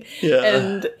everything. Yeah.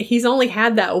 And he's only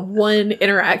had that one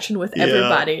interaction with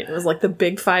everybody. And it was like the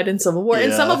big fight in Civil War.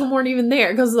 And some of them weren't even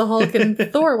there because the Hulk and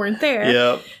Thor weren't there.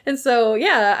 Yep. And so,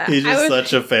 yeah. He's just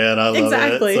such a fan. I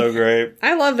love it. So great.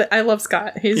 I love it. I love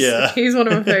Scott. He's one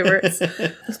of my favorites.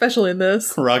 Especially in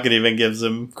this. Rocket even gives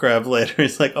him crap later.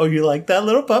 He's like, oh, you like that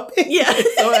little puppy? Yeah.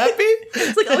 So happy?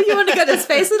 It's like, oh, you want to go to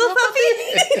space, little puppy?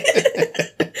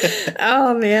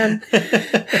 Oh, man.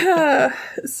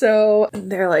 So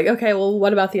they're like, okay, well,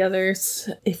 what about the others?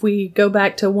 If we go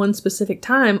back to one specific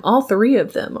time, all 3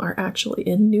 of them are actually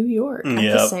in New York at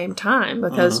the same time,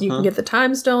 because you can get the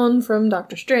Time Stone from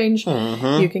Doctor Strange,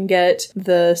 you can get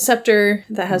the Scepter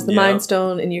that has the Mind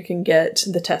Stone, and you can get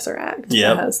the Tesseract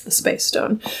that has the Space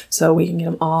Stone. So we can get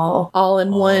them all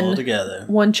in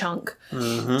one chunk.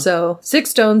 So 6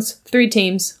 stones, 3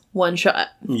 teams, 1 shot.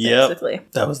 Basically.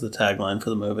 That was the tagline for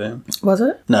the movie. Was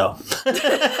it? No.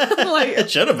 Like,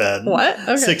 it should have been. What?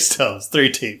 Okay. 6 stones,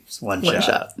 3 teams, 1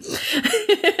 shot.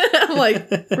 I'm like,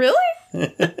 really?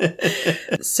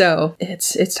 So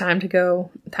it's time to go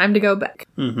back.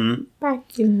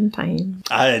 Back in time.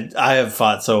 I have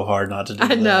fought so hard not to do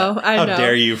that. I know. How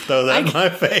dare you throw that in my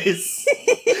face?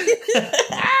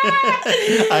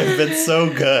 I've been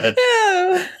so good.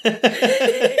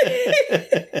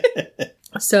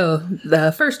 So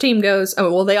the first team goes,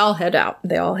 they all head out.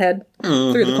 They all head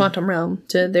through the quantum realm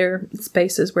to their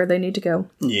spaces where they need to go.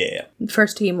 Yeah.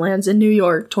 First team lands in New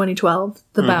York, 2012,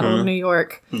 the Battle of New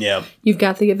York. Yep. You've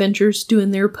got the Avengers doing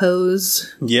their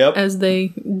pose. Yep. As they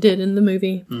did in the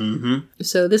movie.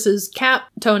 So this is Cap,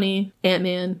 Tony,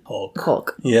 Ant-Man,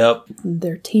 Hulk. Yep.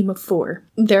 Their team of 4.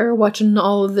 They're watching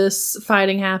all of this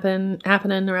fighting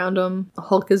happening around them.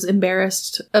 Hulk is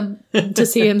embarrassed to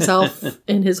see himself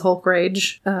in his Hulk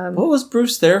rage. What was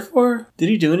Bruce there for? Did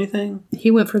he do anything? He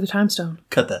went for the time stone.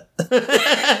 Cut that.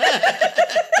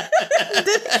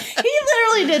 He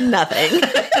literally did nothing.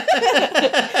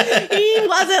 He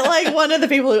wasn't like one of the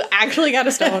people who actually got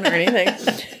a stone or anything.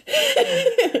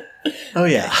 Oh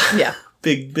yeah. Yeah.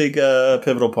 Big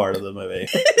pivotal part of the movie.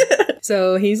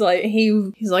 So he's like,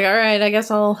 all right, I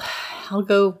guess I'll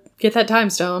go get that time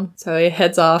stone. So he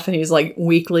heads off and he's like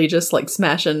weakly just like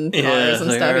smashing cars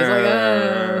and stuff. He's like,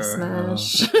 oh,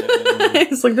 smash.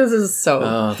 It's like, this is so.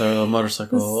 Oh, throw a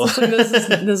motorcycle.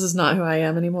 This is not who I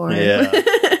am anymore. Yeah.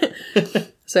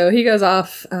 So he goes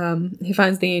off. He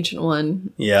finds the Ancient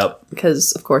One. Yep.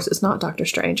 Because, of course, it's not Doctor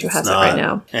Strange who has it right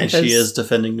now. And she is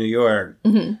defending New York.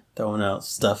 Throwing out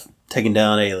stuff. Taking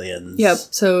down aliens. Yep.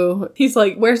 So he's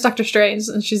like, where's Doctor Strange?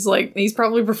 And she's like, he's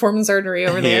probably performing surgery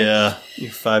over there. Yeah.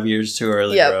 You're 5 years too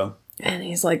early, bro. And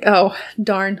he's like, oh,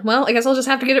 darn. Well, I guess I'll just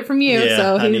have to get it from you. Yeah,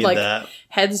 so he that.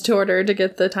 Heads toward her to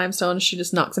get the time stone. She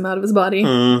just knocks him out of his body.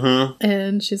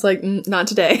 And she's like, not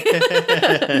today.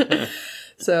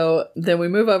 So then we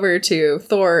move over to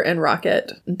Thor and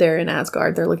Rocket. They're in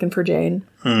Asgard. They're looking for Jane.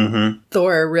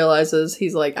 Thor realizes,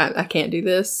 he's like, I can't do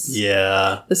this.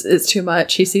 Yeah. This is too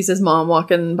much. He sees his mom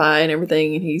walking by and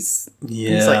everything, and he's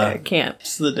like, I can't.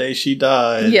 It's the day she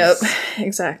dies. Yep,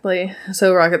 exactly.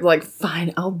 So Rocket's like,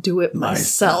 fine, I'll do it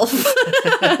myself.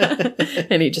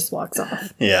 And he just walks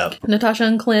off. Yeah. Natasha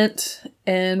and Clint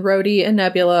and Rhodey and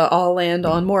Nebula all land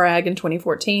on Morag in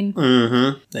 2014.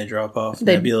 They drop off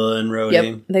Nebula and Rhodey.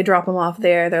 Yep, they drop them off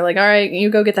there. They're like, all right, you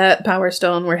go get that Power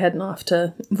Stone. We're heading off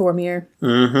to Vormir.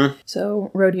 So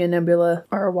Rhodey and Nebula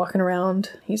are walking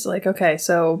around. He's like, okay,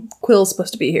 so Quill's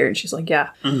supposed to be here. And she's like, yeah.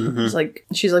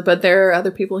 She's like, but there are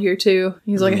other people here too.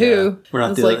 He's like, who? We're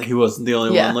not he wasn't the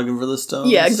only one looking for the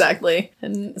stones. Yeah, exactly.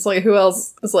 And it's like, who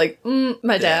else? It's like,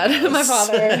 my dad, my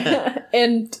father,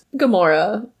 and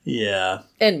Gamora. Yeah.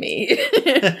 And me.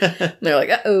 And they're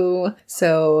like, uh-oh.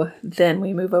 So then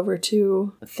we move over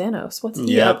to Thanos. What's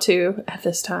he up to at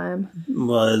this time?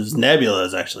 Well, Nebula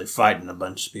is actually fighting a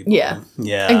bunch of people. Yeah.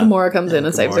 Yeah. And Gamora comes in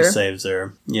and saves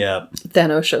her. Yeah.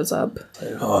 Thanos shows up.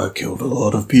 I killed a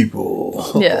lot of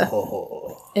people. Yeah.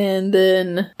 And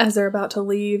then, as they're about to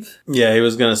leave, he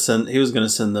was gonna send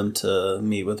them to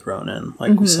meet with Ronan,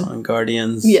 like we saw in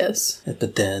Guardians. Yes.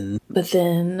 But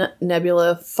then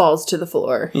Nebula falls to the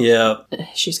floor. Yep.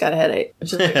 She's got a headache.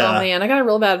 She's like, oh man, I got a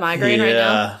real bad migraine right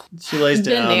now. She lays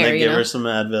down. They give her some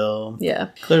Advil.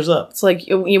 Yeah. Clears up. It's like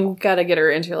you gotta get her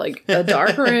into like a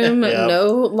dark room,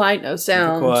 no light, no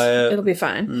sound. Quiet. It'll be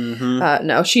fine.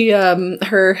 No, she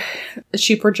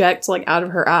projects like out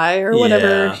of her eye or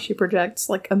whatever. Yeah. She projects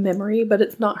like a memory, but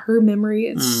it's not her memory.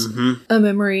 It's a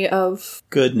memory of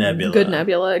Good Nebula. Good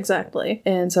Nebula, exactly.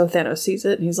 And so Thanos sees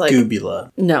it and he's like,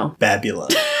 Goobula. No. Babula.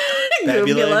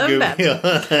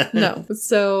 Goobula. No.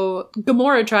 So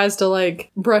Gamora tries to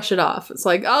like brush it off. It's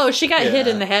like, oh, she got hit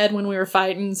in the head when we were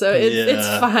fighting, so it's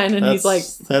fine. And he's like,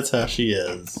 that's how she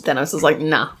is. Thanos is like,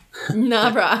 nah,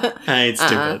 brah. I ain't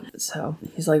stupid. So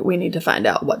he's like, we need to find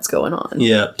out what's going on.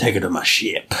 Yeah, take her to my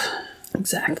ship.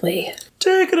 Exactly.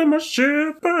 Take her to my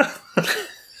ship.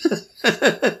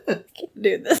 Can't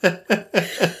do this.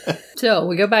 So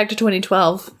we go back to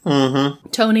 2012.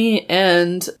 Tony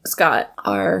and Scott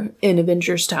are in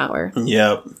Avengers Tower.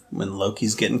 Yep. When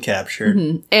Loki's getting captured.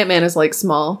 Ant-Man is like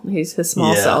small. He's his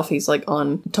small self. He's like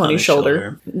on Tony's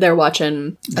shoulder. They're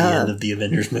watching the end of the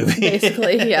Avengers movie.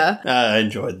 Basically, yeah. I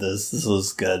enjoyed this. This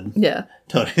was good. Yeah.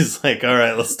 Tony's like, all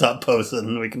right, let's stop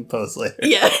posing. We can pose later.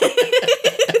 Yeah.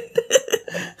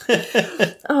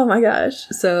 Oh my gosh.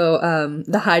 So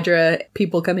the Hydra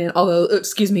people come in, although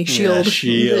SHIELD.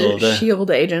 The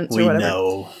SHIELD agents or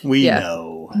whatever. We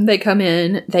know. They come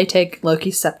in, they take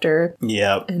Loki's scepter.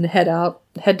 Yep. And head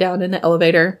down in the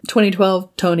elevator.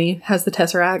 2012, Tony has the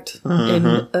Tesseract in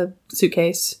a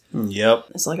suitcase. Yep.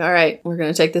 It's like, all right, we're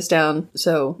going to take this down.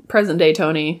 So present day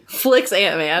Tony flicks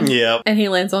Ant-Man. Yep. And he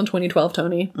lands on 2012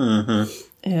 Tony.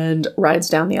 and rides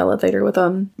down the elevator with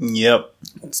them. Yep.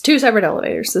 It's 2 separate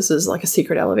elevators. This is like a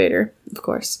secret elevator, of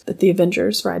course, that the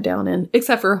Avengers ride down in,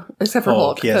 except for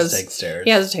Hulk. He has to take stairs.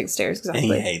 He has to take stairs, exactly.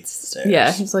 And he hates the stairs.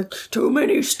 Yeah, he's like, too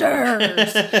many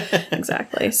stairs.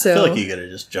 Exactly. So I feel like he could have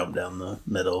just jumped down the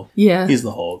middle. Yeah. He's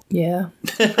the Hulk. Yeah.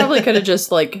 He probably could have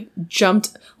just like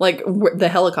jumped, like the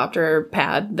helicopter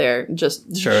pad there,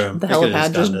 just sure. The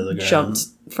helipad just jumped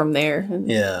from there. And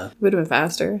yeah. It would have been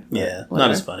faster. Yeah.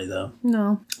 Not as funny though.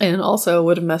 No. And also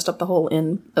would have messed up the whole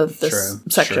end of this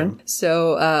section. True.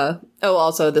 So,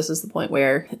 also this is the point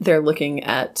where they're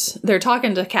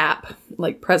talking to Cap,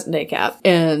 like present day Cap,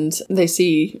 and they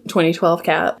see 2012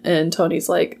 Cap, and Tony's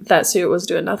like, that suit was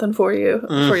doing nothing for you,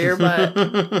 for your butt.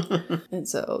 And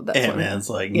so that's Ant-Man's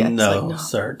like, no,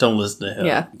 sir, don't listen to him.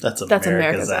 Yeah. That's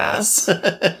America's ass.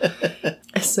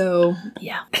 So,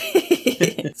 yeah.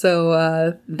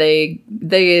 So, the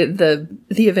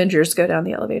Avengers go down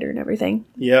the elevator and everything.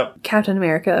 Yep.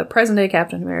 Present day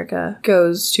Captain America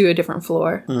goes to a different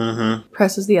floor. Mm-hmm.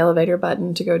 Presses the elevator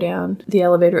button to go down. The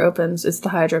elevator opens. It's the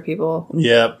Hydra people.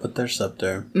 Yep, but they're up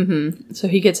there. Mm-hmm. So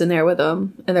he gets in there with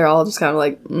them, and they're all just kind of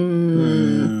like,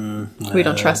 we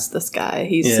don't trust this guy.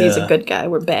 He's a good guy.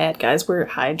 We're bad guys. We're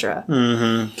Hydra.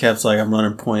 Mm-hmm. Cap's like, I'm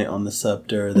running point on the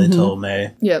scepter. They told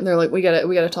me. Yeah, they're like, we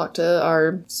gotta talk to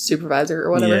our supervisor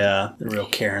or whatever. Yeah, they're real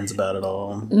Karens about it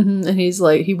all. Mm-hmm. And he's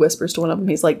like, he whispers to one of them.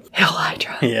 He's like, Hail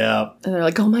Hydra. Yeah. And they're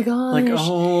like, oh my gosh. Like,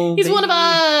 oh, he's one of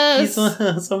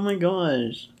us. Oh my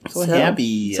gosh. So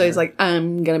happy. So he's like,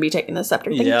 I'm going to be taking the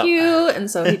scepter. Thank you. And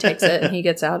so he takes it and he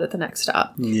gets out at the next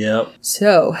stop. Yep.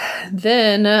 So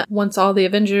then once all the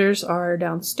Avengers are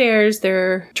downstairs,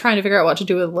 they're trying to figure out what to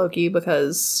do with Loki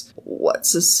because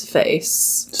what's his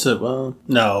face? Sitwell?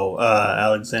 No,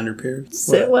 Alexander Pierce.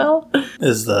 Sitwell?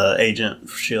 Is the agent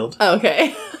for S.H.I.E.L.D. Oh,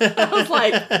 okay. I was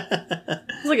like,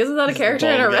 isn't that a character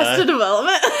in Arrested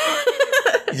Development?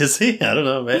 Is he? I don't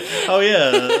know, man. Oh,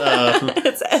 yeah.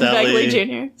 It's Ed Begley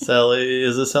Jr. Sally.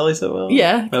 Is it Sally Sitwell?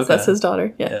 Yeah, because that's his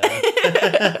daughter. Yeah.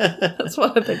 That's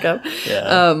what I think of.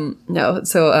 Yeah. No,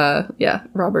 so,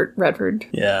 Robert Redford.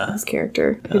 Yeah. His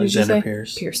character. Who did you say?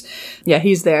 Pierce. Yeah,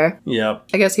 he's there. Yep.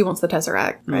 I guess he wants the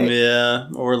Tesseract, right? Yeah,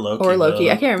 or Loki.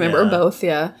 I can't remember. Or both,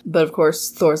 yeah. But of course,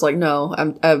 Thor's like, no,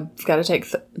 I've got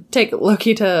to take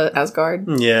Loki to Asgard.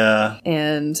 Yeah.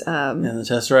 And the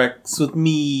Tesseract's with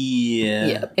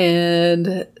me. Yeah.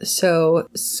 And so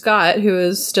Scott, who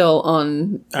is still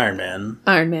on Iron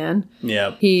Man.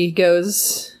 Yep.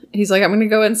 He's like, I'm going to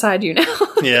go inside you now.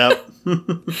 Yep.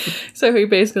 So he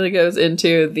basically goes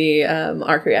into the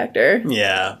arc reactor.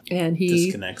 Yeah. And he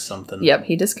disconnects something. Yep,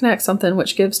 he disconnects something,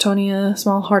 which gives Tony a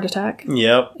small heart attack.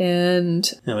 Yep. And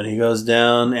when he goes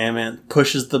down, Ant-Man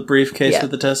pushes the briefcase with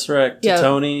the Tesseract to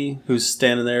Tony, who's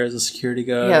standing there as a security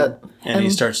guard. Yep. And he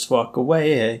starts to walk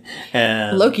away.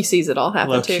 And Loki sees it all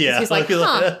happen too. Yeah. He's like,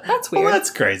 that's weird. Well,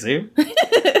 that's crazy.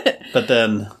 But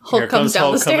then Hulk comes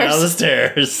down Hulk coming out of the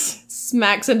stairs.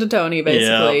 Smacks into Tony,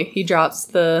 basically. Yep. He drops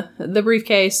the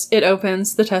briefcase. It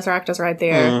opens. The Tesseract is right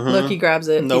there. Mm-hmm. Loki grabs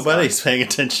it. Nobody's paying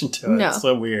attention to it. No. It's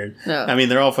so weird. No. I mean,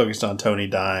 they're all focused on Tony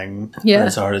dying. Yeah.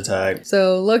 His heart attack.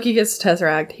 So Loki gets the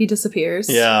Tesseract. He disappears.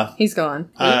 Yeah. He's gone.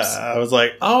 I was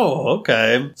like, oh,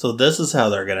 okay. So this is how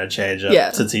they're going to change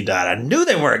it since he died. I knew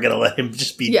they weren't going to let him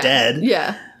just be dead.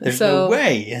 Yeah. There's no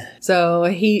way. So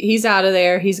he's out of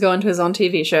there. He's going to his own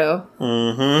TV show.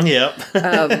 Mm-hmm. Yep.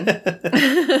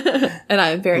 And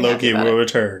I'm very happy about will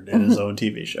return in his own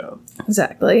TV show.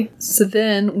 Exactly. So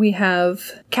then we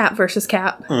have Cap versus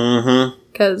Cap. Mm-hmm.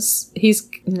 Because he's,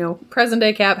 present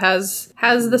day Cap has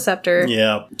the scepter.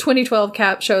 Yeah. 2012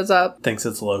 Cap shows up. Thinks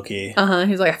it's Loki.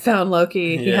 He's like, I found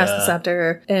Loki. He has the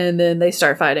scepter. And then they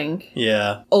start fighting.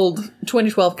 Yeah. Old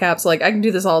 2012 Cap's like, I can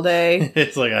do this all day.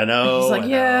 It's like, I know. He's like,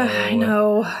 I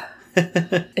know.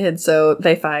 And so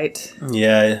they fight.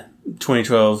 Yeah.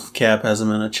 2012 Cap has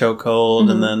him in a chokehold,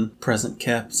 and then present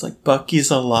Cap is like, Bucky's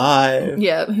alive.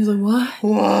 Yeah, he's like, what?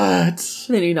 What?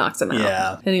 And then he knocks him out.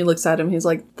 Yeah. And he looks at him, he's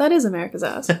like, that is America's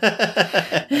ass.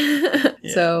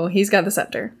 So he's got the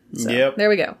scepter. So there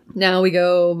we go. Now we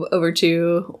go over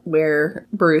to where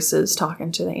Bruce is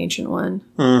talking to the Ancient One.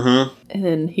 Mm-hmm. And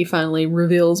then he finally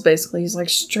reveals, basically, he's like,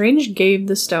 Strange gave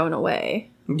the stone away.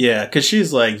 Yeah, because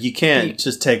she's like, you can't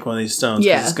just take one of these stones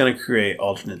because it's going to create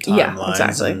alternate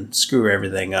timelines and screw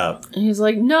everything up. And he's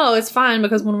like, no, it's fine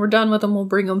because when we're done with them, we'll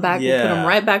bring them back. We'll put them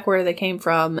right back where they came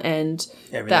from and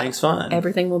everything's fine.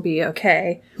 Everything will be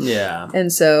okay. Yeah.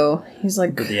 And so he's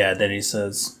like... But then he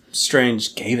says...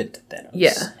 Strange gave it to Thanos.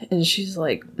 Yeah. And she's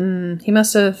like, he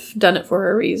must have done it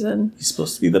for a reason. He's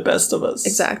supposed to be the best of us.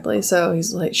 Exactly. So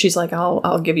she's like,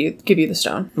 I'll give you the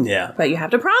stone. Yeah. But you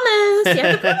have to promise. You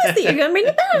have to promise that you're going to bring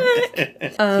it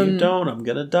back. If you don't, I'm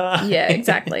going to die. Yeah,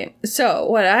 exactly.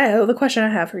 So the question I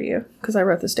have for you, because I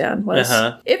wrote this down, was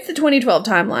if the 2012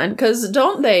 timeline, because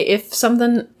don't they, if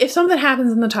something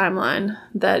happens in the timeline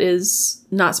that is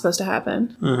not supposed to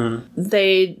happen,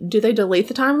 they delete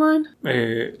the timeline?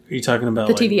 Are you talking about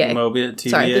the TVA? TVA?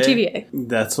 Sorry, the TVA.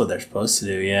 That's what they're supposed to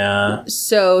do, yeah.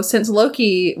 So since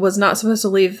Loki was not supposed to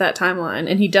leave that timeline,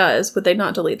 and he does, would they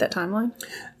not delete that timeline?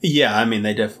 Yeah, I mean,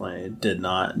 they definitely did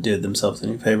not do themselves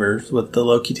any favors with the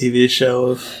Loki TV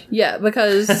show. Yeah,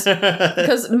 because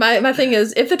my thing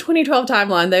is, if the 2012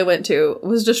 timeline they went to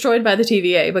was destroyed by the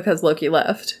TVA because Loki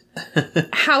left,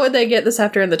 how would they get the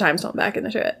scepter and the time stone back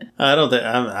into it? I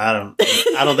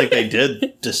don't think they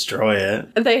did destroy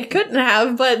it. They couldn't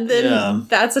have, but then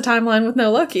that's a timeline with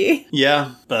no Loki.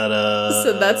 Yeah, but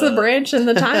so that's a branch in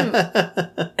the time.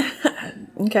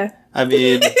 Okay. I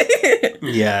mean,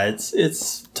 yeah,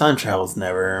 it's time travel's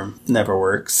never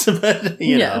works, but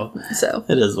you know, so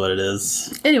it is what it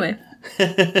is. Anyway,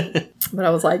 but I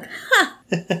was like,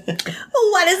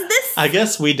 what is this? I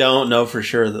guess we don't know for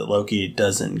sure that Loki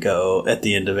doesn't go at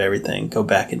the end of everything, go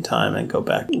back in time and go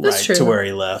back to where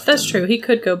he left. That's true. He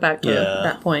could go back to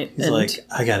that point. He's like,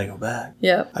 I gotta go back.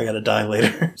 Yeah. I gotta die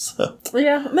later. So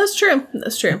yeah, that's true.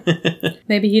 That's true.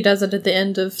 Maybe he does it at the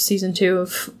end of season 2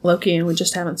 of Loki and we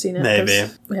just haven't seen it.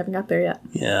 Maybe. We haven't got there yet.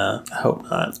 Yeah, I hope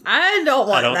not. I don't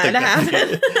want that to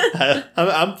happen.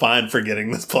 I'm fine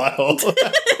forgetting this plot hole.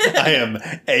 I am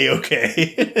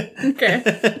A-okay. Okay.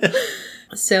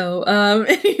 So,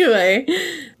 anyway,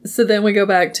 so then we go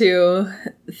back to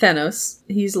Thanos.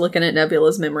 He's looking at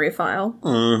Nebula's memory file.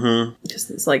 Mm-hmm.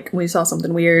 Just it's like, we saw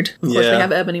something weird. Of course, they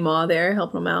have Ebony Maw there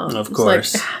helping him out. Of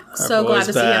course. Like, so glad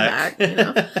to see him back. You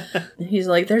know? He's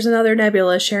like, there's another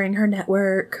Nebula sharing her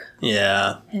network.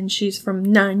 Yeah. And she's from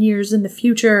 9 years in the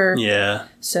future. Yeah.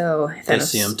 So Thanos, they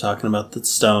see him talking about the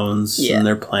stones and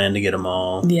their plan to get them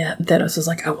all. Yeah. Thanos is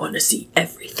like, I want to see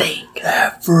everything.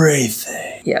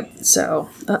 Everything. Yep. So,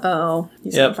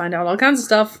 he's gonna find out all kinds of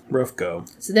stuff. Rough go.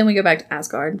 So then we go back to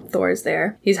Asgard. Thor is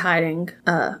there. He's hiding.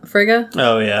 Frigga.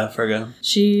 Oh yeah, Frigga.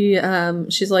 She's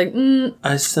like,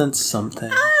 I sense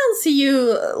something. I'll see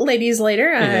you ladies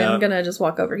later. I'm gonna just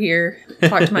walk over here,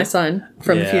 talk to my son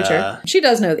from the future. She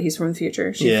does know that he's from the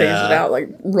future. She figures it out like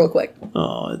real quick.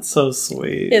 Oh, it's so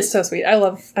sweet. It's so sweet. I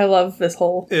love this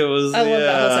whole. It was. I love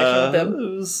that whole section with him.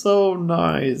 It was so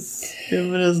nice.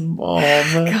 Him and his mom.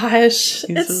 Gosh,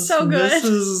 it's so good. This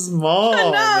is his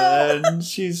mom, and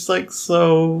she's like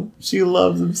she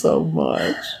loves him so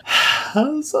much.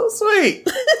 So sweet.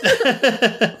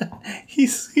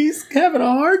 He's having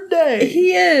a hard day.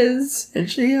 He is, and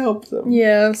she helps him.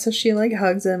 Yeah, so she like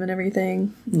hugs him and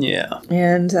everything. Yeah,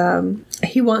 and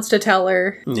he wants to tell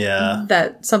her. Yeah,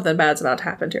 that something bad's about to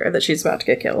happen to her. That she's about to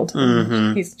get killed.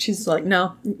 Mm-hmm. She's like,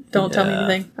 no, don't tell me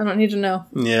anything. I don't need to know.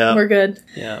 Yeah, we're good.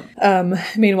 Yeah.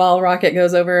 Meanwhile, Rocket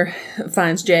goes over,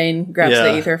 finds Jane, grabs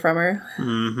the ether from her.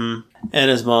 Mm-hmm.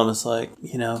 And his mom is like,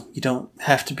 you don't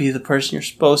have to be the person you're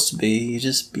supposed to be. You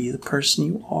just be the person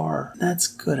you are. That's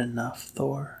good enough,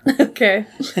 Thor. Okay.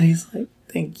 And he's like,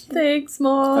 thank you. Thanks,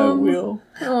 Mom. I will.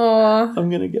 Aww. I'm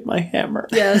gonna get my hammer.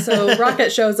 Yeah, so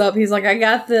Rocket shows up. He's like, I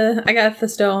got the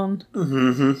stone.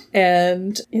 Mm-hmm.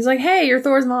 And he's like, hey, you're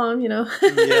Thor's mom,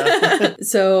 Yeah.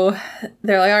 So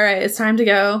they're like, all right, it's time to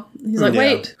go. He's like,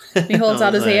 wait. And he holds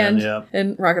out his hand. Yeah.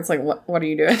 And Rocket's like, what are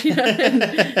you doing?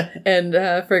 And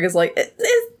Frigga's like,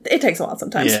 it takes a while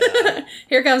sometimes. Yeah.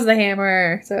 Here comes the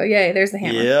hammer. So yay, there's the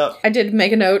hammer. Yep. I did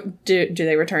make a note. Do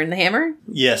they return the hammer?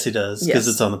 Yes, he does. Because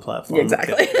it's on the platform.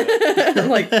 Exactly. I'm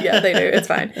like, yeah, they do. It's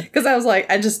fine. Because I was like,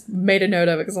 I just made a note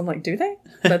of it because I'm like, do they?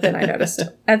 But then I noticed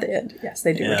at the end, yes,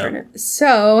 they do return it.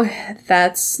 So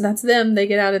that's them. They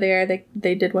get out of there.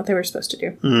 They did what they were supposed to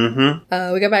do.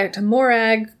 Mm-hmm. We go back to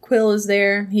Morag. Quill is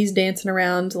there. He's dancing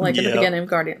around like at the beginning of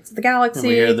Guardians of the Galaxy. And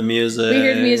we hear the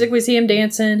music. We see him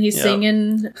dancing. He's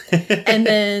singing. And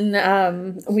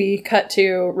then we cut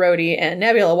to Rhodey and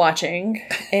Nebula watching.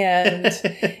 And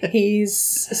he's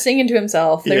singing to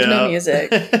himself. There's no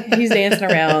music. He's dancing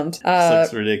around. This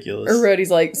looks ridiculous.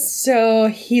 Rhodey's like, so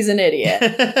he's an idiot.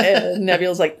 And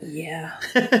Nebula's like, yeah.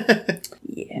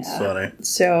 Yeah. It's funny.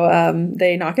 So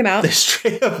they knock him out. They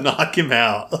straight up knock him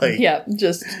out.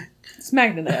 Just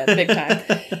smacked in the head big time.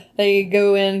 They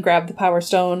go in, grab the Power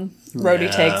Stone,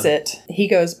 Rhodey takes it. He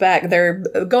goes back. They're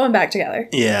going back together.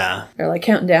 Yeah. They're like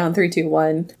counting down 3, 2,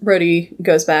 1. Rhodey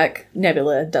goes back.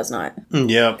 Nebula does not.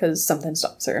 Yep. Because something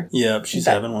stops her. Yep. She's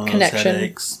having one of those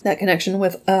headaches. That connection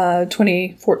with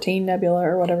 2014 Nebula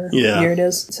or whatever year it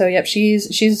is. So yep,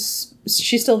 she's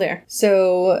still there.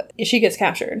 So she gets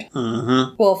captured.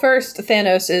 Mm-hmm. Well, first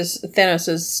Thanos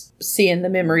is seeing the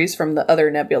memories from the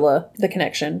other Nebula, the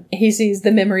connection. He sees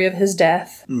the memory of his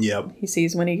death. Yep. He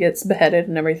sees when he gets beheaded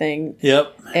and everything.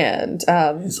 Yep. And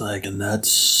he's like, and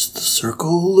that's the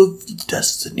circle of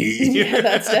destiny. Yeah,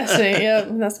 that's destiny. Yep,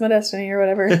 that's my destiny or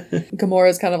whatever.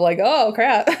 Gamora's kind of like, oh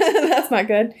crap, that's not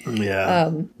good.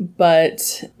 Yeah.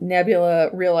 But Nebula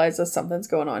realizes something's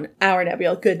going on. Our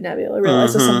Nebula, good Nebula,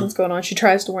 realizes something's going on. She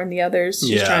tries to warn the others.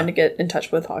 She's trying to get in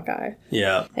touch with Hawkeye.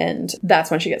 Yeah. And that's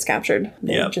when she gets captured.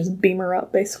 They just beam her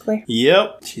up, basically.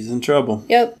 Yep. She's in trouble.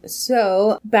 Yep.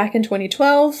 So, back in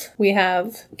 2012, we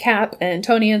have Cap and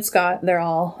Tony and Scott. They're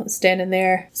all standing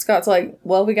there. Scott's like,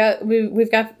 well, we've got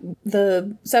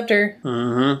the scepter.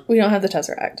 Mm-hmm. We don't have the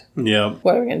Tesseract. Yep.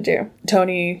 What are we going to do?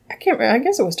 Tony, I can't remember. I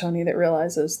guess it was Tony that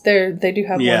realizes they do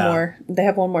have one more. They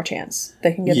have one more chance.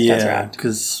 They can get the Tesseract.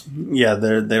 Yeah,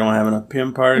 because, they don't have enough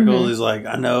Pym particles. He's like,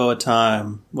 I know a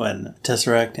time when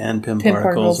Tesseract and Pym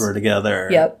particles were together.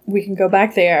 Yep. We can go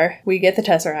back there. We get the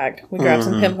Tesseract. We grab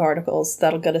some Pym particles.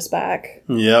 That'll get us back.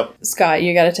 Yep. Scott,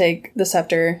 you gotta take the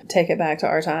scepter, take it back to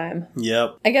our time.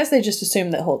 Yep. I guess they just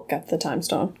assume that Hulk got the time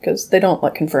stone, because they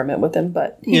don't confirm it with him,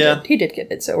 but he did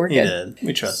get it, so we're good. He did.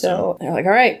 We trust him. So they're like,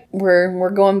 all right, we're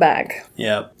going back.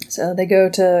 Yep. So they go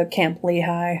to Camp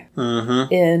Lehigh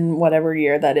in whatever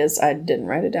year that is. I didn't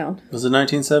write it down. Was it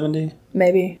 1970?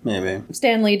 Maybe.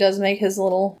 Stan Lee does make his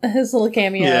little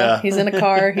cameo. Yeah. He's in a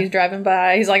car. He's driving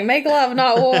by. He's like, make love,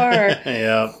 not war.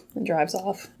 Yeah. And drives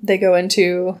off. They go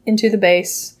into the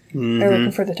base. They're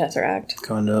looking for the Tesseract.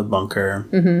 Going to a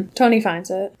bunker. Tony finds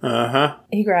it. Uh-huh.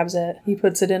 He grabs it. He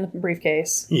puts it in a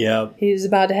briefcase. Yep. He's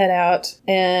about to head out.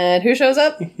 And who shows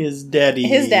up? His daddy.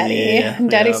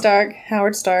 Daddy Stark.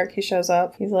 Howard Stark. He shows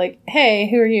up. He's like, hey,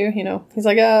 who are you? He's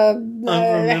like, I'm from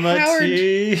MIT.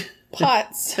 Howard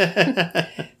Potts.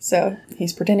 So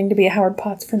he's pretending to be a Howard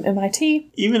Potts from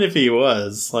MIT. Even if he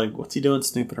was, like, what's he doing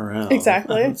snooping around?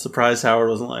 Exactly. I'm surprised Howard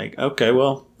wasn't like, okay,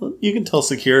 well, you can tell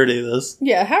security this.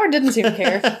 Yeah, Howard didn't seem to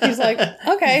care. He's like,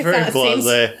 okay, very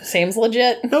blasé. Seems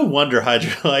legit. No wonder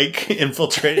Hydra,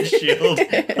 infiltrated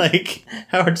S.H.I.E.L.D.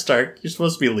 Howard Stark, you're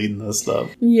supposed to be leading this stuff.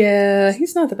 Yeah,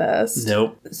 he's not the best.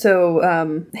 Nope.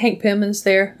 So, Hank Pym is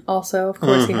there also. Of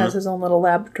course, he has his own little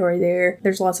laboratory there.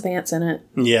 There's lots of ants in it.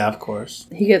 Yeah, of course.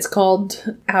 He gets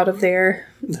called out of there.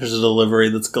 There's a delivery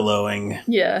that's glowing.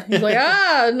 Yeah. He's like,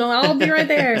 no, I'll be right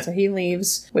there. So he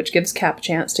leaves, which gives Cap a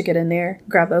chance to get in there,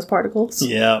 grab those particles.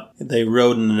 Yeah. They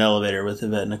rode in an elevator with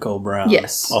Yvette Nicole Brown.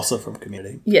 Yes. Also from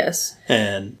Community. Yes.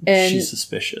 And she's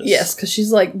suspicious. Yes, because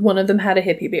she's like, one of them had a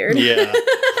hippie beard. Yeah.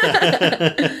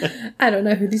 I don't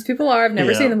know who these people are. I've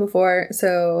never seen them before.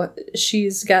 So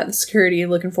she's got the security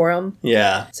looking for him.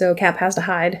 Yeah. So Cap has to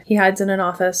hide. He hides in an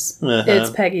office. It's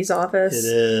Peggy's office.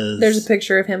 It is. There's a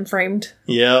picture of him framed.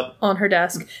 Yep. On her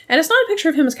desk. And it's not a picture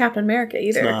of him as Captain America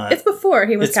either. It's before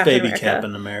he was Captain America. It's baby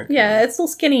Captain America. Yeah, it's little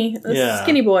skinny.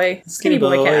 Skinny boy. Skinny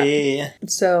boy Cap. Yeah.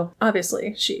 So,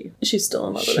 obviously, she's still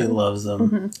in love with him. She loves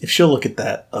him. If she'll look at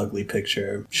that ugly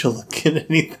picture, she'll look at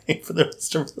anything for the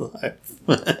rest of her life.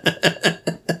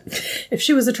 If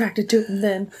she was attracted to him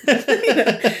then.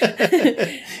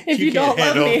 If you don't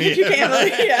love me, if you can't love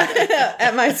me,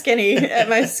 at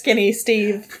my skinny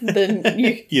Steve, then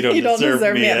you don't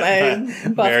deserve me at my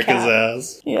buff America's Cap.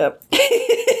 ass. Yep.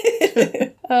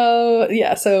 Oh,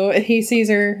 yeah, so he sees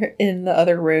her in the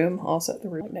other room, also the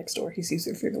room next door. He sees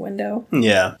her through the window.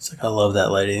 Yeah. It's like, I love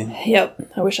that lady.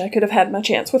 Yep. I wish I could have had my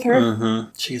chance with her.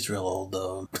 She's real old,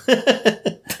 though.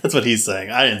 That's what he's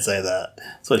saying. I didn't say that.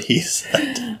 That's what he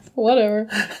said. Whatever.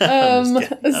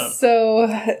 So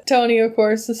Tony, of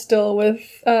course, is still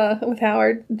with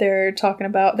Howard. They're talking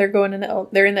about they're in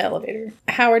the elevator.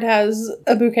 Howard has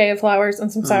a bouquet of flowers and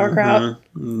some sauerkraut.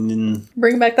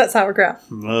 Bring back that sauerkraut.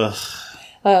 Ugh.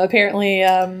 Apparently,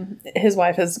 his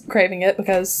wife is craving it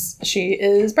because she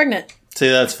is pregnant. See,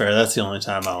 that's fair. That's the only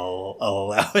time I'll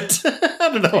allow it. I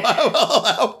don't know why I'll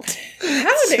allow it.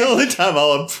 It's the only time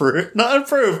I'll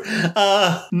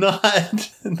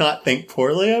not think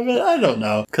poorly of it. I don't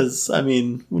know. Because, I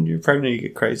mean, when you're pregnant, you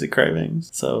get crazy cravings.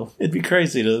 So it'd be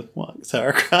crazy to want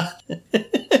sauerkraut. I'm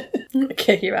going to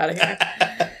kick you out of here.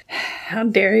 How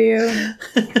dare you?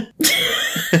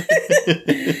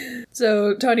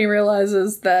 So Tony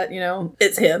realizes that,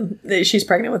 it's him. That she's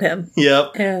pregnant with him.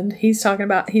 Yep. And he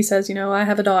says, I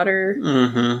have a daughter.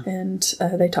 Mm-hmm. And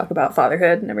they talk about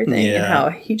fatherhood and everything. Yeah. And how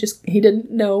he didn't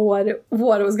know what it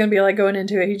was going to be like going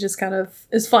into it. He just kind of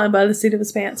is flying by the seat of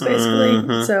his pants, basically.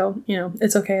 Mm-hmm. So,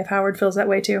 it's okay if Howard feels that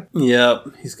way too.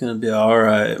 Yep. He's going to be all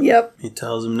right. Yep. He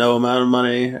tells him no amount of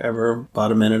money ever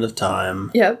bought a minute of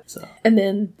time. Yep. So. And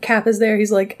then Cap is there.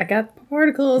 He's like, I got the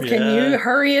particles. Can you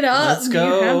hurry it up? Let's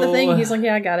go. You have the thing. He's like,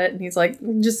 yeah, I got it. And he's like,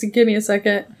 just give me a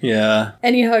second. Yeah.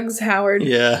 And he hugs Howard.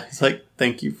 Yeah. He's like,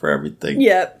 thank you for everything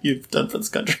you've done for this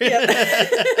country.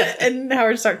 Yep. And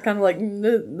Howard starts kind of like,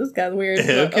 this guy's weird.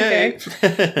 Okay. So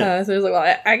he's like,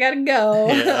 well, I gotta go.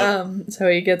 Yeah. So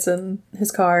he gets in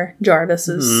his car. Jarvis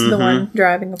is the one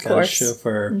driving, of course.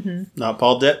 Chauffeur. Mm-hmm. Not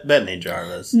Paul Bettany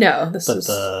Jarvis. No, but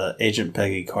the Agent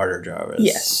Peggy Carter Jarvis.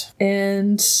 Yes.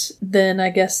 And then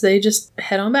I guess they just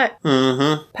head on back.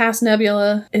 Mm-hmm. Past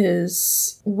Nebula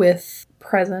is with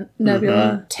present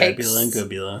Nebula. Nebula and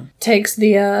Gubula. Takes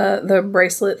the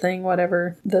bracelet thing,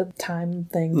 whatever, the time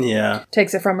thing. Yeah.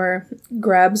 Takes it from her,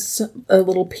 grabs a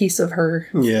little piece of her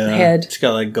head. She's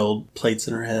got like gold plates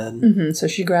in her head. Mm-hmm. So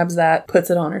she grabs that, puts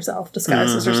it on herself,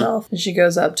 disguises herself. And she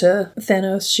goes up to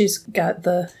Thanos. She's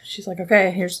like,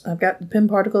 okay, I've got the pin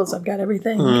particles, I've got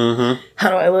everything. Mm-hmm. How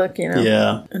do I look,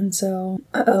 Yeah. And so,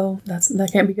 that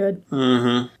can't be good.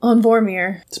 Mm-hmm. On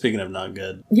Vormir. Speaking of not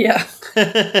good. Yeah.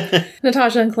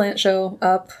 Natasha and Clint show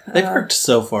up. They parked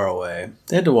so far away.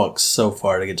 They had to walk so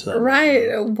far to get to that. Right.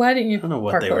 Room. Why didn't you I don't know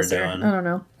what they were doing. I don't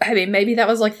know. I mean, maybe that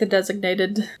was like the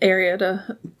designated area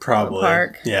to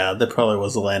park. Yeah, there probably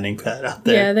was a landing pad out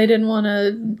there. Yeah, they didn't want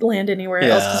to land anywhere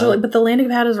else. 'Cause they're like, but the landing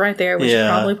pad is right there. We should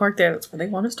probably park there. That's where they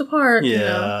want us to park.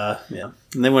 Yeah, yeah.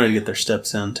 And they wanted to get their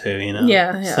steps in too,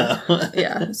 Yeah, yeah. So.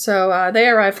 Yeah. So they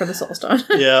arrive for the Soulstone.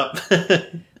 Yep.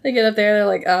 They get up there, they're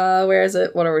like, where is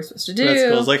it? What are we supposed to do?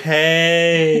 Red Skull's like,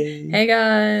 hey. Hey,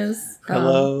 guys.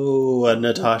 Hello,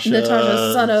 Natasha.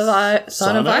 Natasha,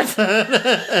 son of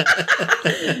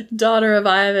Ivan. Daughter of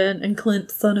Ivan, and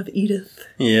Clint, son of Edith.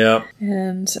 Yep.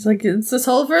 And it's like, it's this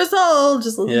hole for us all.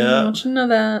 Just let me want you to know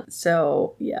that.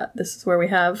 So, yeah, this is where we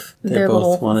have their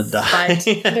little want to die.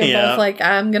 Fight. They're both like,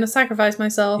 I'm going to sacrifice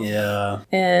myself. Yeah.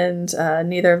 And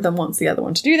neither of them wants the other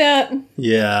one to do that.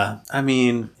 Yeah. I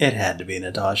mean, it had to be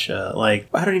Natasha. Like,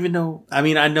 I don't even know. I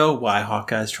mean, I know why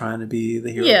Hawkeye's trying to be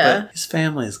the hero, but his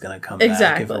family is going to come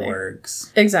back if it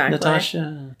works. Exactly.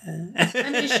 Natasha. I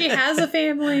mean, she has a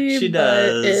family. She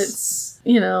does. But it's,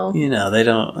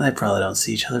 they probably don't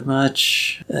see each other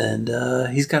much, and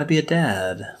he's got to be a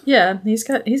dad. Yeah, he's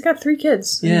got 3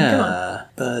 kids. Yeah,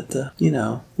 but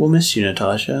we'll miss you,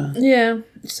 Natasha. Yeah.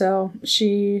 So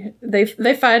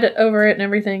they fight over it and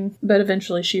everything, but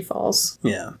eventually she falls.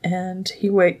 Yeah. And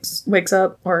he wakes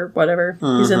up or whatever.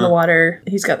 Mm-hmm. He's in the water.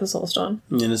 He's got the soul stone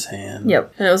in his hand.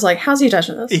 Yep. And it was like, how's he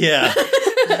touching this? Yeah.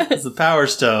 The Power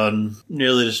Stone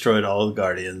nearly destroyed all the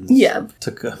Guardians. Yeah.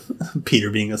 Took Peter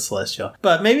being a Celestial.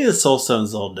 But maybe the Soul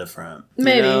Stone's a little different.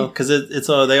 Maybe. Because it's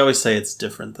they always say it's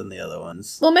different than the other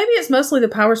ones. Well, maybe it's mostly the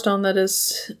Power Stone that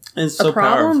is a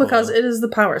problem because it is the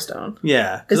Power Stone.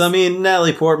 Yeah. Because,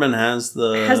 Natalie Portman has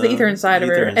the ether inside of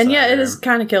her. And yeah, it is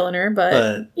kind of killing her,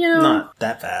 but not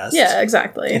that fast. Yeah,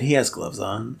 exactly. And he has gloves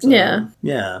on. So,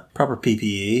 yeah. Proper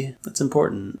PPE. That's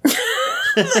important.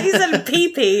 He said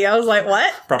PP. I was like,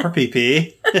 what? Proper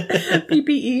PP.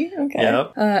 PPE. Okay.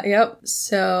 Yep. Yep.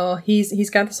 So he's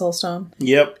got the Soul Stone.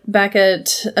 Yep. Back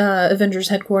at Avengers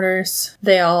headquarters,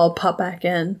 they all pop back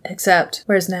in. Except,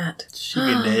 where's Nat? She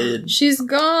did. She's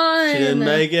gone. She didn't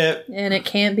make it. And it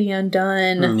can't be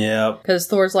undone. Yep. Because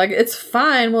Thor's like, it's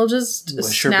fine. We'll just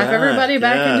snap everybody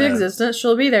back into existence.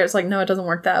 She'll be there. It's like, no, it doesn't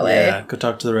work that way. Yeah. Go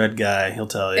talk to the red guy. He'll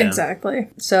tell you. Exactly.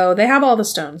 So they have all the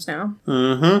stones now.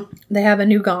 Mm-hmm. They have a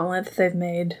new gauntlet that they've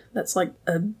made that's like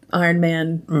a Iron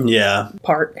Man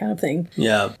part kind of thing.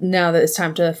 Yeah. Now that it's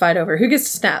time to fight over who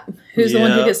gets to snap. Who's the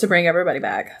one who gets to bring everybody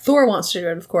back? Thor wants to do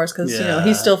it, of course, because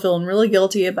he's still feeling really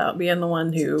guilty about being the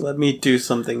one who... Let me do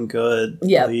something good,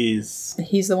 please.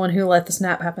 He's the one who let the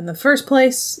snap happen in the first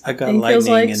place. I got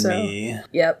lightning in me.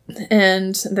 Yep.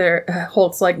 And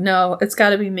Hulk's like, no, it's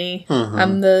got to be me.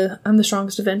 Mm-hmm. I'm the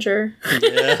strongest Avenger.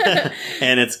 Yeah.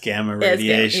 And it's gamma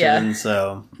radiation,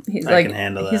 so I can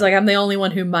handle that. He's like, I'm the only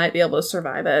one who might be able to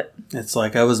survive it. It's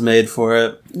like I was made for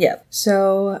it. Yep.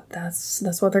 So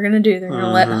that's what they're going to do. They're going to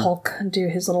let Hulk Hulk do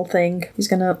his little thing.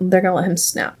 They're gonna let him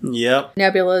snap. Yep.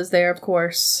 Nebula is there, of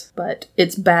course, but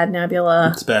it's bad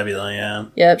Nebula. It's Babylon, yeah.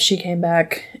 Yep, she came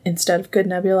back instead of good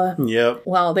Nebula. Yep.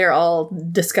 While they're all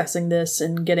discussing this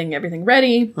and getting everything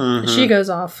ready, she goes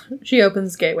off. She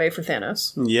opens the gateway for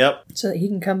Thanos. Yep. So that he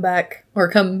can come back, or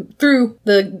come through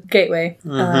the gateway,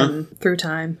 through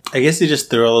time. I guess he just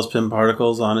threw all those pin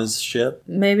particles on his ship.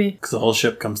 Maybe. Because the whole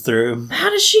ship comes through. How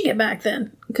does she get back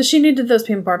then? Because she needed those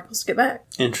pin particles to get back.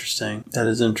 Interesting. That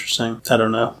is interesting. I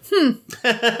don't know.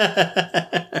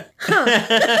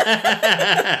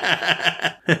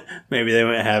 Maybe they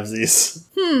went halvesies.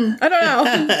 I don't know.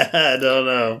 I don't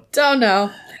know. Don't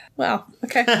know. Wow.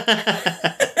 Okay.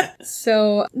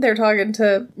 So they're talking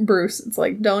to Bruce. It's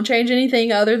like, don't change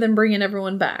anything other than bringing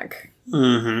everyone back.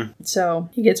 So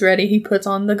he gets ready. He puts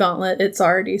on the gauntlet. It's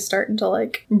already starting to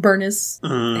like burn his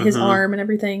arm and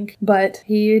everything. But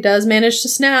he does manage to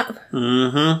snap.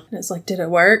 And it's like, did it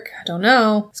work? I don't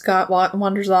know. Scott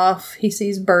wanders off. He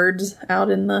sees birds out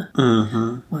in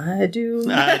the... Why do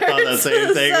I thought the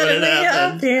same thing when it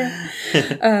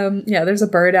happened. Yeah, there's a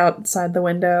bird outside the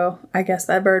window. I guess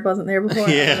that bird wasn't there before.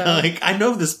 I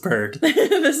know this bird.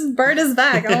 This bird is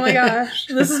back. Oh my gosh.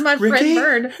 This is my friend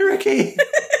Bird. Ricky.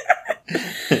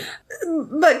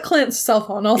 But Clint's cell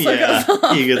phone also goes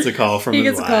off. He gets a call from his wife.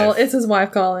 He gets a call. It's his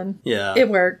wife calling. Yeah. It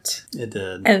worked. It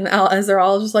did. And as they're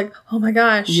all just like, oh my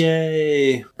gosh.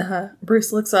 Yay.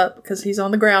 Bruce looks up because he's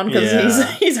on the ground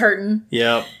because he's hurting.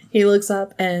 Yep. He looks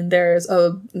up and there's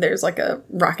like a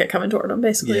rocket coming toward him,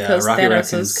 basically. Yeah, Rocket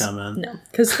Raccoon's coming. No,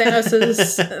 because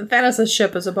Thanos'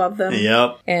 ship is above them.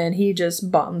 Yep. And he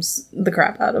just bombs the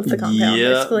crap out of the compound,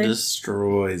 basically.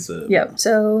 Destroys it. Yep.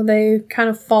 So they kind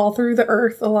of fall through the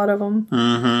earth, a lot of them.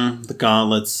 The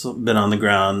gauntlet's been on the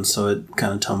ground, so it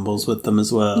kind of tumbles with them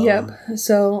as well. Yep.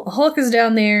 So Hulk is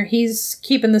down there. He's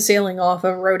keeping the ceiling off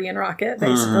of Rhodey and Rocket,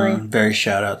 basically. Very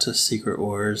shout out to Secret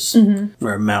Wars,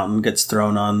 where a mountain gets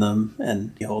thrown on them,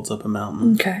 and he holds up a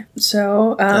mountain. Okay,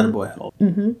 so Attaboy Hulk.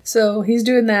 So he's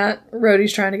doing that.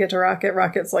 Rhodey's trying to get to Rocket.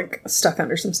 Rocket's like stuck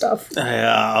under some stuff.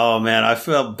 Yeah. Oh man, I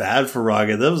felt bad for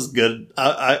Rocket. That was good.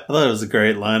 I thought it was a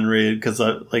great line read because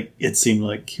it seemed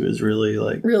like he was really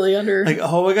under. Like,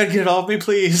 oh my god, get it off me,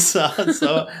 please.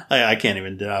 So I can't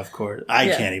even do it. Of course, I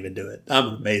can't even do it. I'm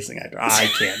an amazing actor.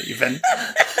 I can't even.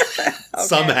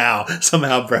 Okay.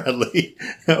 Somehow Bradley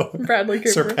Cooper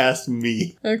surpassed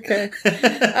me. Okay.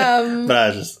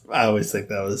 But I always think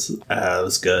that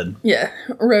was good. Yeah.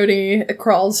 Rhodey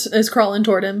is crawling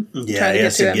toward him. Yeah, he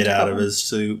has to get out of his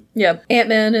suit. Yep.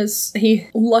 Ant-Man he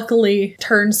luckily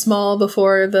turned small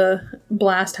before the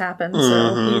blast happened,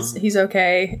 so he's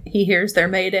okay. He hears their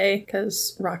Mayday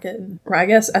because Rocket,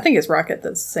 I think it's Rocket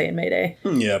that's saying Mayday.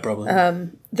 Yeah, probably.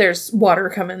 There's water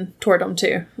coming toward him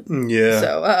too. Yeah.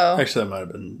 So, actually, that might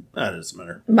have been. That doesn't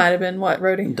matter. Might have been what,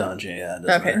 Rhodey? Donji, yeah.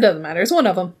 It doesn't matter. It's one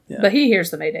of them. Yeah. But he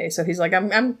hears the Mayday, so he's like,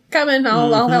 I'm coming.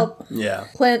 I'll help. Yeah.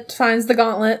 Clint finds the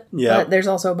gauntlet. Yeah. But there's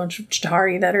also a bunch of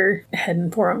Chitauri that are heading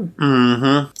for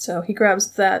him. So he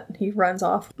grabs that. He runs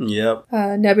off. Yep.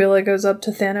 Nebula goes up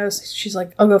to Thanos. She's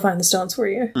like, I'll go find the stones for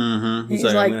you. He's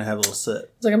like, I'm going to have a little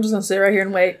sit. He's like, I'm just going to sit right here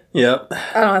and wait. Yep.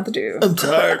 I don't have to do. I'm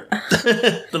tired.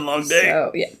 It's been a long day.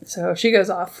 So, yeah. So she goes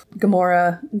off.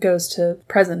 Gamora goes to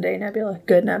present day Nebula.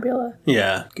 Good Nebula.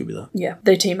 Yeah. Nebula. Yeah.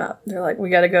 They team up. They're like, we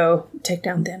got to go take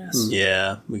down Thanos.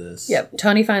 Yeah. Yep.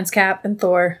 Tony finds Cap and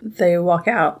Thor. They walk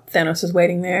out. Thanos is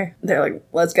waiting there. They're like,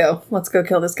 let's go. Let's go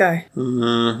kill this guy.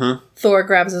 Thor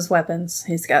grabs his weapons.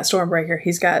 He's got Stormbreaker.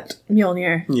 He's got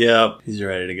Mjolnir. Yep. He's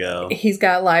ready to go. He's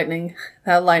got lightning.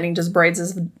 That lightning just braids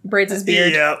his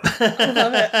beard. Yep. I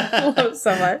love it. I love it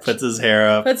so much. Puts his hair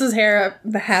up.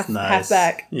 The half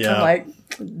back. Yeah. I'm like,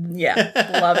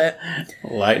 yeah, love it.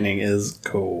 Lightning is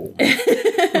cool.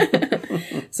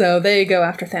 So they go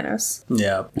after Thanos.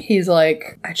 Yeah. He's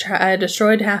like, I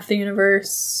destroyed half the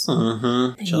universe.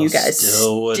 You guys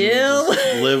still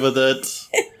live with it.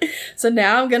 So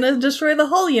now I'm gonna destroy the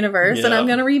whole universe and I'm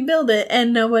gonna rebuild it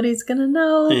and nobody's gonna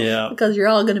know. Yeah. Because you're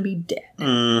all gonna be dead.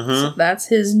 So that's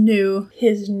his new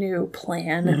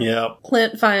plan. Yep.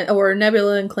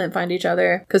 Nebula and Clint find each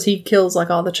other because he kills like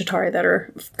all the Chitauri that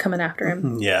are coming after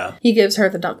him. Yeah. He gives her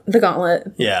the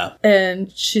gauntlet. Yeah.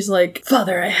 And she's like,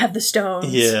 Father, I have the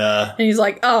stones. Yeah. And he's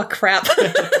like, oh crap.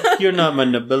 You're not my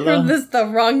Nebula. This is the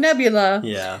wrong Nebula.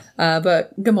 Yeah.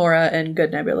 But Gamora and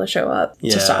good Nebula show up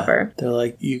to stop her. They're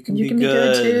like, you can can be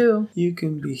good too. You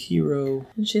can be hero.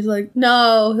 And she's like,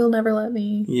 no, he'll never let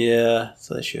me. Yeah,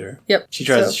 so they shoot her. Yep. She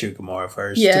tries to shoot Gamora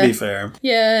first, to be fair.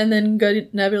 Yeah, and then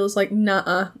Nebula's like,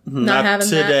 nuh-uh, not having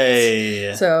today.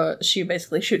 That. So she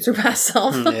basically shoots her past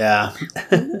self. Yeah.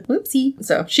 Whoopsie.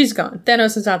 So she's gone.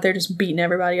 Thanos is out there just beating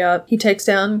everybody up. He takes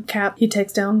down Cap. He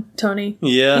takes down Tony.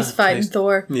 Yeah. He's fighting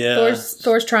Thor. Yeah.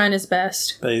 Thor's trying his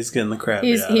best. But he's getting the crap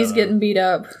He's getting beat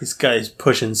up. He's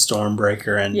pushing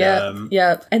Stormbreaker and...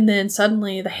 Yep. And then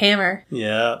suddenly the hammer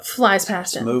flies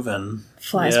past him. Moving.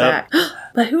 Flies back.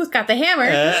 But who's got the hammer?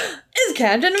 Is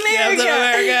Captain America. Captain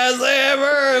America's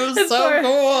hammer. It was so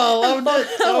cool. I loved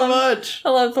it so much. I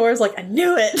love Thor's like, I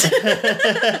knew it.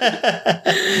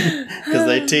 Because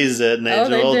they teased it in Age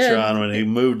of Ultron when he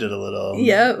moved it a little.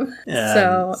 Yep.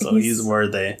 So he's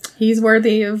worthy. He's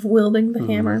worthy of wielding the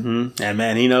hammer. And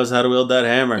man, he knows how to wield that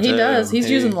hammer too. He does. He's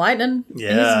using lightning.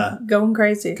 Yeah. He's going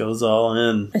crazy. Goes all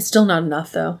in. It's still not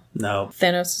enough though. No.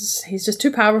 Thanos, he's just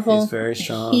too powerful. He's very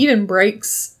strong. He even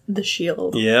breaks the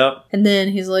shield. Yep. And then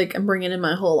he's like, I'm bringing in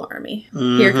my whole army.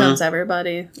 Here comes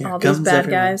everybody. All these bad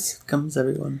guys. Here comes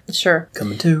everyone. Sure.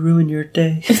 Coming to ruin your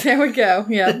day. There we go.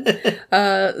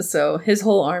 Yeah. So his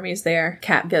whole army's there.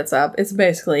 Cap gets up. It's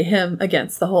basically him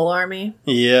against the whole army.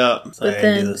 Yeah. So I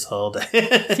can do this whole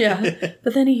day. Yeah.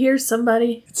 But then he hears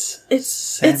somebody. It's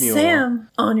Sam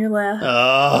on your left.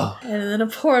 Oh. And then a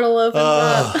portal opens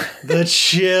up. The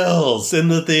chills in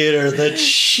the theater. The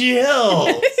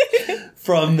chills.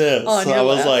 From this, I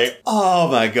was like, "Oh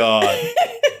my god,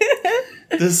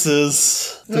 this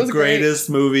is the greatest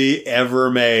movie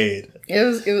ever made." It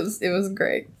was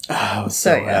great. I was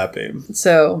so happy.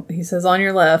 So he says, "On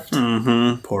your left."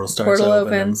 Portal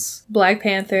opens. Black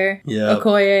Panther,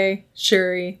 Okoye,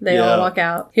 Shuri, they all walk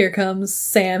out. Here comes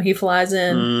Sam. He flies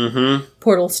in.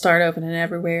 Portals start opening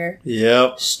everywhere.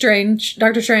 Yep.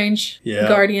 Doctor Strange,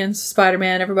 Guardians,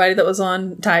 Spider-Man, everybody that was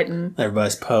on Titan.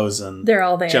 Everybody's posing. They're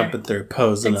all there. Jumping through,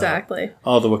 posing. Exactly.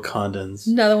 All the Wakandans.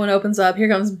 Another one opens up. Here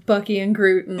comes Bucky and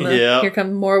Groot. And here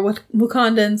come more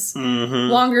Wakandans.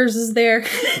 Longers is there.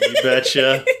 You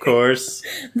betcha. Of course.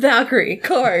 Valkyrie,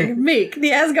 Korg, Meek,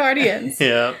 the Asgardians.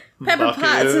 Yeah. Pepper Baku.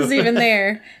 Potts is even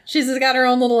there. She's got her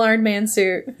own little Iron Man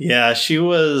suit. Yeah, she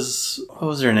was... What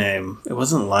was her name? It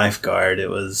wasn't Lifeguard.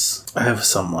 It was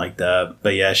something like that.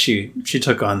 But yeah, she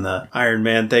took on the Iron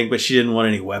Man thing, but she didn't want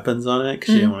any weapons on it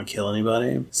because she didn't want to kill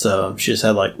anybody. So she just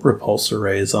had like repulsor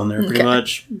rays on there pretty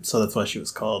much. So that's why she was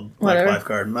called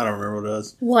Lifeguard. I don't remember what it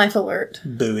was. Life Alert.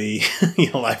 Buoy.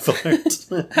 Life Alert.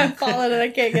 I'm falling and I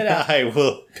can't get up. I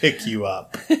will pick you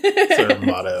up. That's her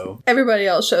motto. Everybody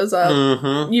else shows up.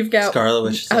 You've got Scarlet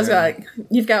Witch.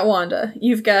 You've got Wanda.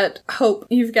 You've got Hope.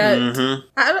 You've got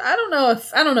I don't know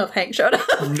if Hank showed up.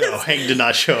 No, Hank did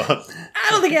not show up.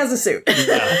 I don't think he has a suit.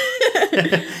 No.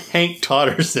 Hank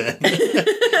totters in.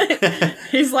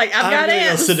 He's like, I've got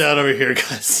ants. Sit down over here,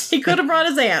 guys. He could have brought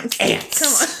his ants. Ants.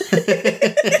 Come on.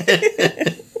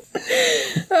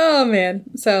 Oh man.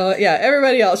 So yeah,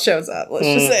 everybody else shows up. Let's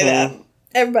just say that.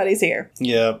 Everybody's here.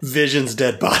 Yeah. Vision's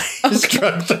dead body is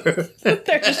dragged through.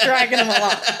 They're just dragging him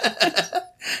along.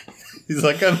 He's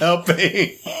like, I'm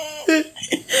helping.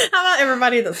 How about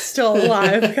everybody that's still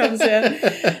alive comes in?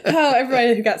 Oh,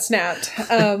 everybody who got snapped.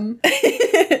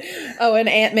 Oh, and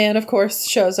Ant-Man, of course,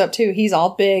 shows up too. He's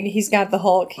all big. He's got the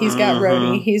Hulk. He's got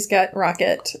Rhodey. He's got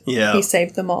Rocket. Yeah. He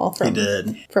saved them all from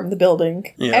the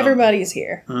building. Yeah. Everybody's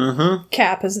here.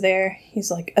 Cap is there. He's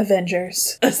like,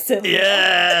 Avengers. Assemble.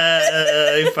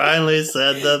 Yeah! He finally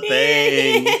said the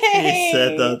thing. He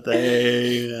said the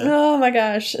thing. Oh my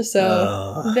gosh.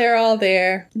 So they're all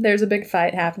there. There's a big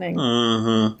fight happening.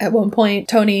 At one point,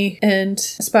 Tony and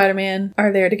Spider-Man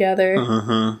are there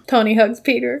together. Tony hugs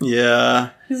Peter. Yeah.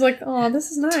 He's like, oh,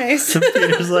 this is nice.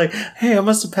 Peter's like, hey, I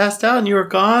must have passed out and you were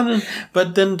gone.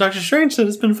 But then Dr. Strange said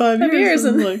it's been 5 years.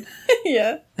 And like,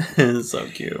 yeah. It's so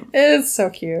cute. It's so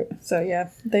cute. So yeah,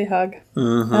 they hug.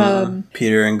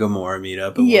 Peter and Gamora meet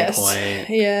up at one point.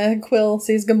 Yeah, Quill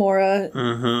sees Gamora.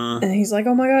 And he's like,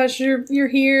 oh my gosh, you're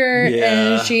here.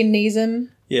 Yeah. And she knees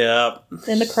him. Yeah.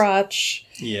 In the crotch.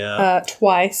 Yeah.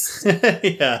 Twice.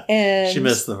 Yeah. And she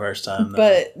missed the first time,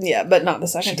 though. But not the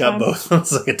second time. She got both the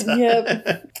second time.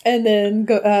 Yep. And then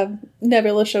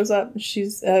Nebula shows up.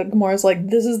 She's Gamora's like,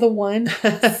 this is the one?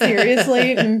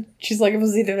 Seriously? And she's like, it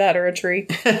was either that or a tree.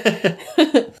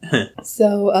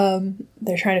 So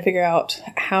they're trying to figure out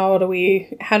how do we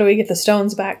get the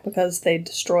stones back, because when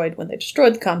they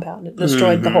destroyed the compound, it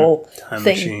destroyed the whole time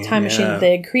machine that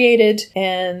they had created.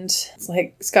 And it's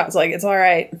like, Scott's like, it's all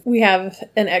right. We have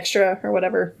an extra or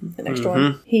whatever, an extra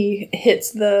one. He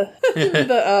hits the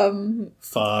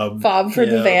fob for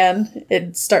the van.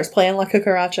 It starts playing La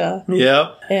Cucaracha.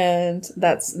 Yep. And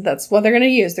that's what they're going to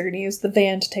use. They're going to use the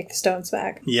van to take the stones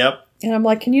back. Yep. And I'm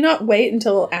like, can you not wait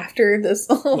until after this?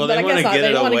 Well, they want to get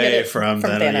it away from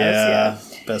Thanos. Yeah.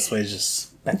 Best way is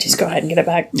just go ahead and get it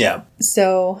back. Yeah.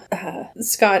 So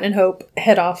Scott and Hope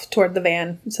head off toward the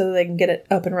van so that they can get it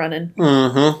up and running.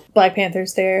 Mm-hmm. Black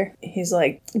Panther's there. He's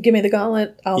like, give me the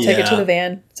gauntlet. I'll take it to the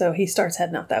van. So he starts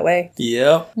heading out that way.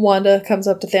 Yep. Wanda comes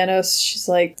up to Thanos. She's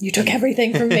like, you took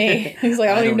everything from me. He's like,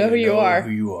 I don't even know who you are.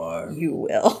 You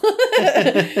will.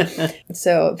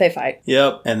 So they fight.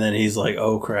 Yep. And then he's like,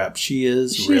 oh crap,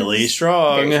 she's really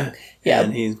strong. Yeah.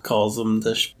 And he calls them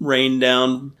to rain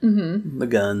down the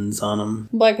guns on him.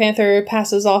 Black Panther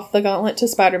passes off the gauntlet to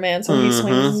Spider-Man, so he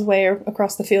swings his way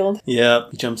across the field. Yep.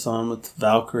 He jumps on with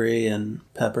Valkyrie and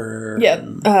Pepper.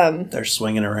 Yep. They're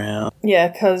swinging around. Yeah,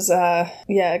 because,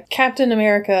 Captain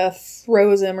America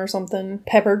throws him or something.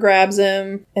 Pepper grabs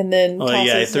him, and then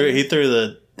tosses him. He threw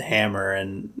the hammer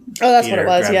and that's Peter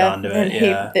what it was, yeah. onto And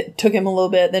it. it took him a little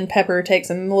bit, then Pepper takes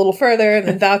him a little further, and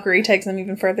then Valkyrie takes him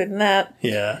even further than that.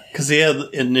 Yeah, because he had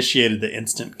initiated the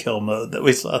instant kill mode that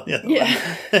we saw the other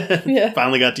one. Yeah.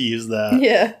 Finally got to use that.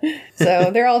 Yeah.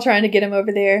 So they're all trying to get him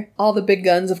over there. All the big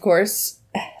guns, of course,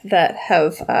 that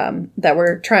have that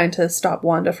were trying to stop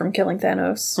Wanda from killing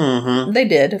Thanos. Mm-hmm. They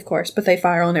did, of course, but they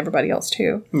fire on everybody else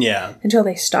too. Yeah. Until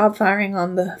they stop firing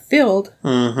on the field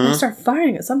and start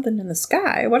firing at something in the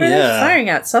sky. What are they firing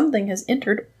at? Something has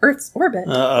entered Earth's orbit.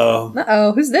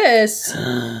 Uh-oh. Who's this?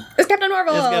 It's Captain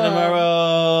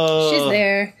Marvel! She's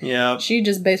there. Yeah. She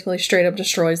just basically straight up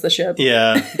destroys the ship.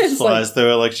 Yeah. Flies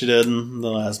through it like she did in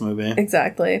the last movie.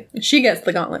 Exactly. She gets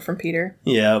the gauntlet from Peter.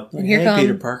 Yep. And here comes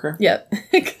Peter Parker. Yep.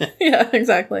 Yeah,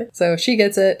 exactly. So she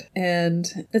gets it,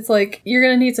 and it's like, you're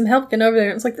gonna need some help getting over there.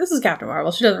 And it's like, this is Captain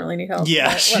Marvel. She doesn't really need help.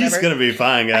 Yeah, she's gonna be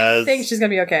fine, guys. I think she's gonna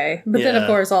be okay. But then, of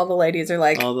course, all the ladies are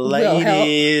like, all the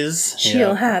ladies.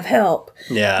 She'll have help.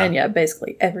 Yeah. And yeah,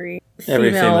 basically every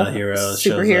female hero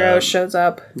superhero shows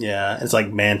up. Yeah, it's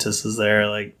like Mantis is there.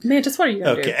 Like, Mantis, what are you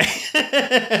gonna do?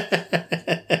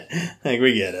 Like,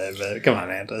 we get it, but come on,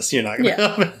 Mantis, you're not gonna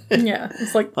help it. Yeah,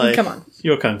 it's like, come on.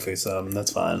 You'll kung fu some.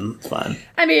 That's fine. It's fine.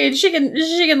 I mean, she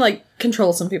can like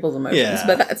control some people's emotions,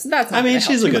 but that's not. I mean,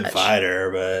 she's a good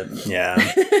fighter, but yeah.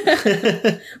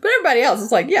 But everybody else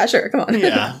is like, yeah, sure, come on.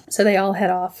 Yeah. So they all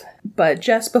head off, but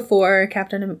just before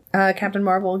Captain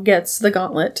Marvel gets the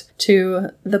gauntlet to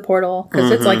the portal,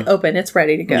 because it's like open, it's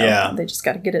ready to go. Yeah. They just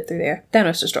got to get it through there.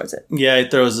 Thanos destroys it. Yeah, he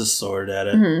throws his sword at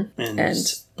it and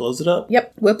just blows it up.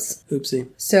 Yep. Whoops. Oopsie.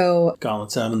 So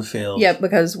gauntlet's out in the field. Yep,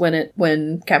 because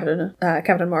when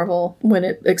Captain Marvel, when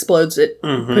it explodes, it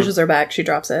pushes her back. She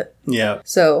drops it. Yep.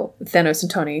 So Thanos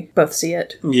and Tony both see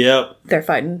it. Yep. They're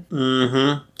fighting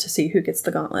to see who gets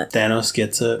the gauntlet. Thanos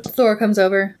gets it. Thor comes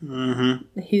over.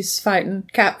 He's fighting.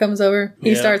 Cap comes over.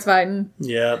 He starts fighting.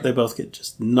 Yeah, they both get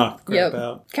just knocked the crap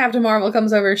out. Captain Marvel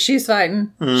comes over. She's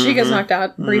fighting. She gets knocked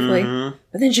out briefly.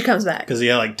 But then she comes back. Because he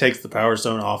takes the Power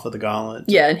Stone off of the gauntlet.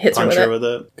 Yeah, and hits her with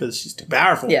it. Because she's too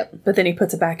powerful. Yep. But then he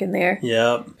puts it back in there.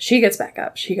 Yep. She gets back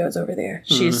up. She goes over there.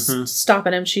 She's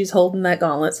stopping him. She's holding that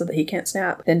gauntlet so that he can't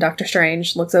snap. Then Doctor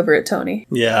Strange looks over at Tony.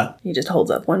 Yeah. He just holds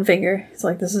up one finger. He's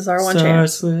like, this is our one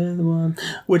chance. Starts with one.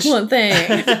 One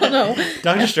thing. I don't know.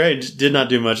 Doctor Strange did not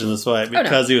do much in this fight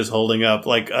because he was holding up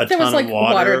like a ton of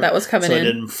water that was coming in. So it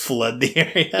didn't flood the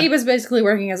area. He was basically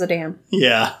working as a dam.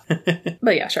 Yeah.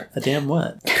 But yeah, sure. A dam what?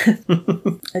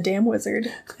 A damn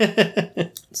wizard.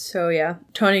 So yeah,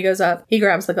 Tony goes up. He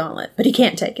grabs the gauntlet, but he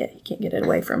can't take it. He can't get it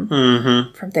away from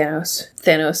Thanos.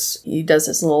 Thanos, he does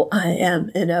his little "I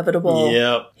am inevitable."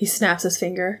 Yep. He snaps his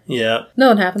finger. Yep.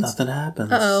 Nothing happens. Nothing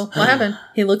happens. Uh-oh. What happened?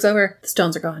 He looks over. The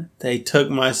stones are gone. They took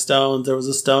my stones. There was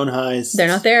a stone heist. They're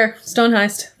not there. Stone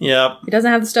heist. Yep. He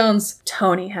doesn't have the stones.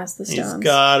 Tony has the stones. He's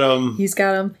got them. He's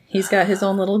got them. He's got his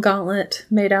own little gauntlet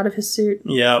made out of his suit.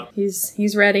 Yep.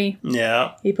 He's ready.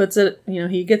 Yeah. He puts it,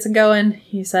 he gets it going.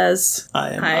 He says, I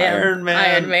am Iron Man.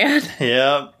 Iron Man.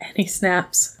 Yep. And he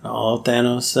snaps. All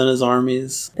Thanos and his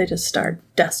armies. They just start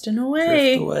dusting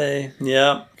away. Drift away.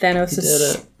 Yep. Thanos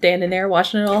is standing there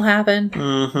watching it all happen.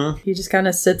 He just kind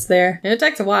of sits there. And it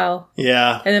takes a while.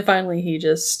 Yeah. And then finally he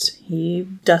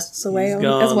dusts away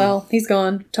as well. He's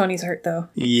gone. Tony's hurt though.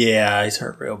 Yeah, he's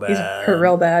hurt real bad. He's hurt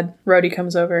real bad. Rhodey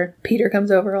comes over. Peter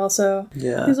comes over also.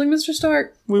 Yeah. He's like, Mr.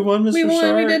 Stark. We won, Mr.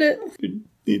 Stark. We did it.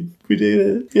 We did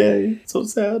it. Yay. So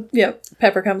sad. Yep.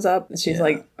 Pepper comes up and she's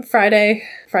like,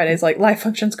 Friday's like, life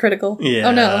function's critical. Yeah.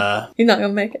 Oh no. He's not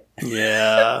gonna make it.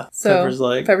 Yeah. So Pepper's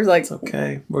like, it's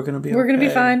okay. We're gonna be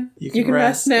fine. You can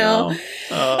rest now.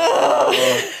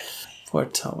 Oh. Poor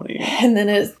Tony. And then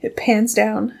it pans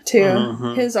down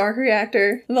to his arc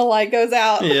reactor, and the light goes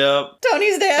out. Yep.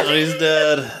 Tony's dead. Tony's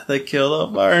dead. They killed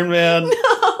off Iron Man.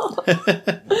 No.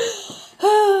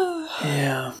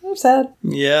 Yeah. I'm sad.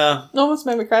 Yeah. Almost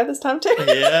made me cry this time too.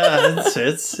 Yeah,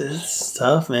 it's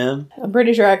tough, man. I'm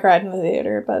pretty sure I cried in the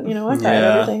theater, but I cried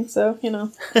at everything, so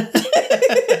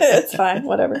it's fine,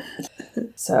 whatever.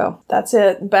 So that's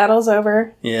it. Battle's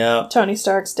over. Yeah. Tony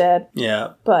Stark's dead.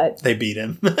 Yeah. But they beat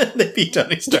him. They beat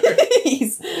Tony Stark.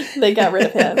 They got rid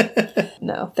of him.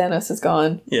 No, Thanos is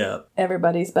gone. Yeah.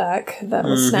 Everybody's back. That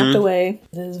was snapped away.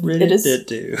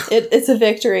 It's a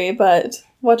victory, but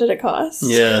what did it cost?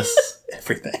 Yes.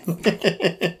 Everything.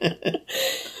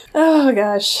 Oh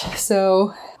gosh.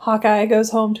 So Hawkeye goes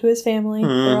home to his family.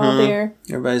 They're all there.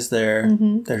 Everybody's there.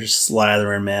 They're just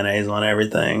slathering mayonnaise on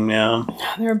everything now.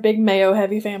 They're a big mayo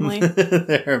heavy family.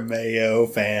 They're a mayo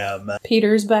fam.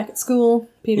 Peter's back at school.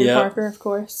 Peter Parker, of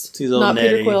course. He's not Nettie.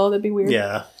 Peter Quill. That'd be weird.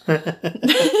 Yeah.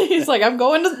 He's like, I'm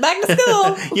going back to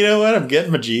school. You know what? I'm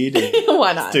getting my GED.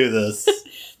 Why not? Let's do this.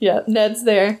 Yeah. Ned's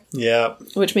there. Yeah.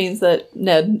 Which means that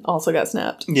Ned also got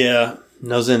snapped. Yeah.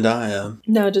 No Zendaya.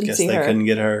 No, didn't see her. Guess they couldn't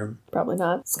get her. Probably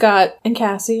not. Scott and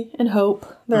Cassie and Hope.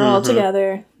 They're all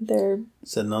together. They're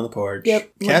sitting on the porch.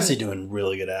 Yep. Cassie doing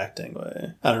really good acting.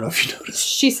 I don't know if you noticed.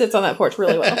 She sits on that porch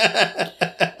really well.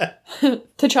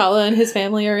 T'Challa and his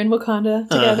family are in Wakanda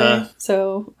together.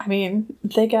 So, I mean,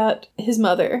 they got his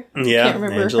mother. Yeah. Can't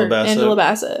remember Angela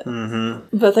Bassett.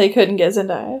 But they couldn't get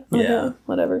Zendaya. Okay, yeah.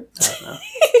 Whatever. I don't know.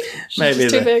 Maybe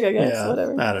she's too big, I guess. Yeah,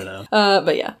 whatever. I don't know.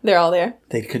 But yeah, they're all there.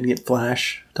 They couldn't get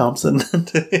Flash Thompson.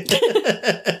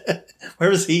 Where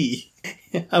was he?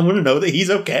 I want to know that he's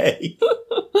okay.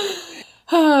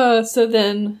 So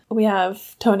then we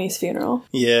have Tony's funeral.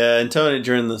 Yeah, and Tony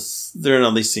during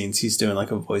all these scenes, he's doing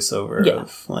like a voiceover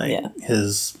of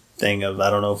his thing of, I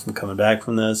don't know if I'm coming back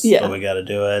from this, but we got to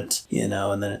do it,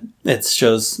 and then it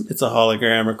shows it's a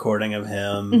hologram recording of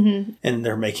him, and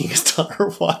they're making his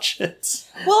daughter watch it.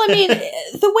 Well, I mean,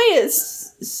 the way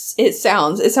it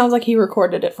sounds like he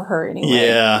recorded it for her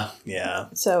anyway. Yeah.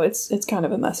 So it's kind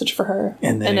of a message for her.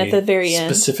 And then at the very end,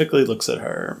 specifically looks at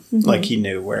her like he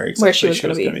knew where she was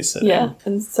going to be sitting. Yeah,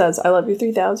 and says, "I love you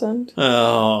 3000."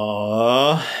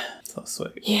 Oh, so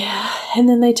sweet. Yeah, and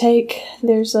then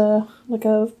there's a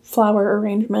flower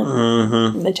arrangement.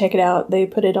 And they take it out. They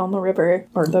put it on the river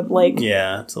or the lake.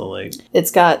 Yeah, it's a lake.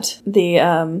 It's got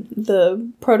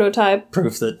the prototype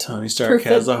proof that Tony Stark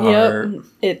has a heart. Yep,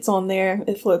 it's on there.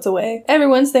 It floats away.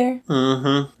 Everyone's there.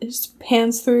 It just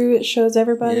pans through. It shows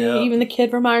everybody. Yep. Even the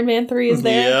kid from Iron Man 3 is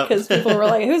there because people were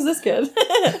like, "Who's this kid?"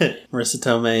 Marissa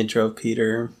Tomei drove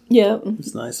Peter. Yep,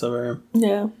 it's nice of her.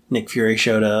 Yeah. Nick Fury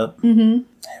showed up.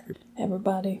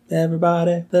 Everybody,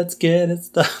 let's get it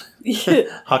started.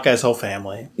 Hawkeye's whole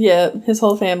family. Yeah, his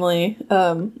whole family.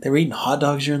 They were eating hot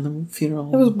dogs during the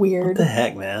funeral. It was weird. What the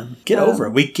heck, man? Get over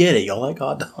it. We get it. Y'all like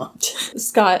hot dogs.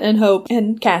 Scott and Hope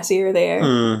and Cassie are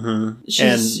there.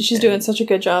 She's doing such a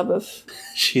good job of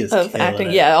acting.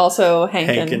 It. Yeah, also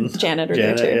Hank and Janet are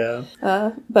there too.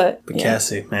 Yeah. But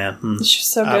Cassie, man. She's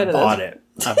so good at it.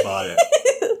 I bought it.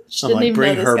 She didn't even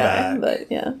know this guy,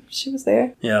 but yeah, she was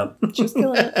there. Yeah. She was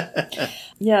killing it.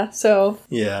 Yeah, so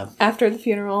after the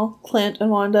funeral, Clint and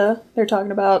Wanda, they're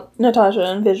talking about Natasha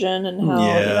and Vision and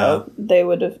how they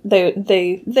would have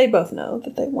they both know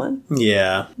that they won.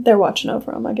 Yeah. They're watching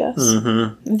over them, I guess.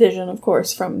 Vision, of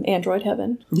course, from Android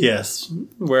Heaven. Yes.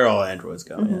 Where all androids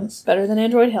go, yes. Better than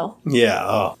Android Hell. Yeah.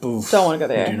 Oh, oof. Don't want to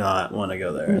go there. I do not want to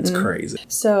go there. It's crazy.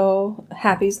 So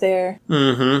Happy's there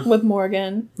with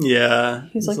Morgan. Yeah.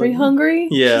 He's like, are you hungry?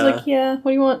 Yeah. She's like, yeah. What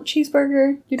do you want?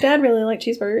 Cheeseburger? Your dad really liked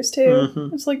cheeseburgers too.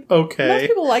 It's like, okay. Most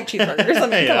people like cheeseburgers. I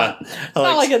mean, come on. It's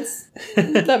not like it's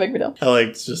that big of a deal. I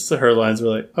like just her lines were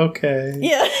like, okay.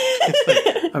 Yeah.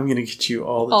 Like, I'm going to get you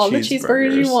all the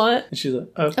cheeseburgers you want. And she's like,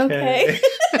 okay.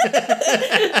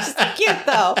 She's cute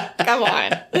though. Come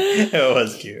on. It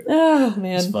was cute. Oh,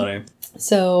 man. It's funny.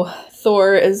 So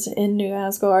Thor is in New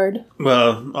Asgard.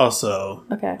 Well, also,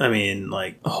 okay. I mean,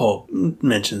 like, Hulk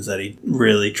mentions that he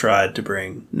really tried to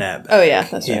bring Nat back. Oh, yeah,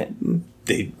 that's right.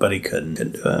 But he couldn't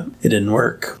do it. It didn't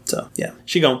work. So, yeah.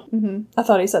 She gone. I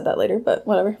thought he said that later, but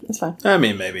whatever. It's fine. I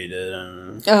mean, maybe he did. I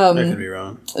don't know. I could be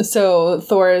wrong. So,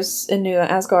 Thor is in New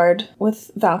Asgard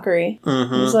with Valkyrie.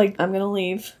 He's like, I'm going to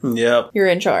leave. Yep. You're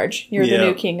in charge. You're the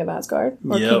new king of Asgard.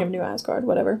 Or king of New Asgard,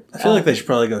 whatever. I feel like they should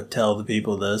probably go tell the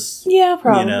people this. Yeah,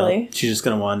 probably. She's just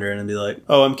going to wander in and be like,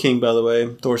 oh, I'm king, by the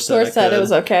way. Thor said it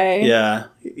was okay. Yeah.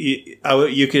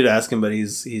 You could ask him, but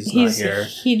he's not here.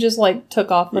 He just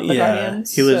took off with the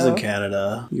Guardians. He lives in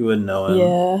Canada. You wouldn't know him.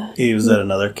 Yeah. He was at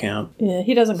another camp. Yeah,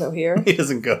 he doesn't go here. He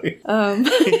doesn't go here.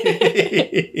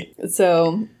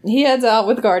 So he heads out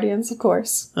with Guardians, of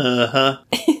course.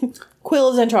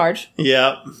 Quill is in charge.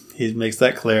 Yep. He makes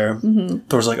that clear. Mm-hmm.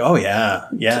 Thor's like, oh, yeah.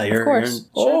 Yeah, you're in, sure.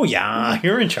 oh, yeah,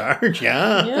 you're in charge.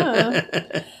 Yeah.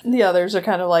 Yeah. The others are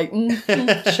kind of like,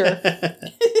 sure.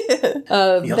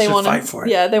 They want to fight for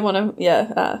it. Yeah, they want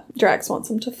to, Drax wants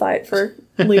them to fight for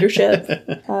leadership.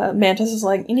 Mantis is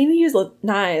like, you need to use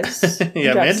knives.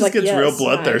 Yeah, Mantis gets real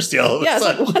bloodthirsty all of a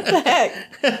sudden. Like, what the heck?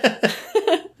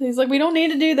 He's like, we don't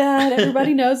need to do that.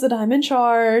 Everybody knows that I'm in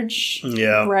charge.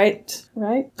 Yeah. Right.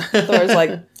 Thor's like,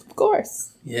 of course.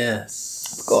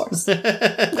 Yes. Of course.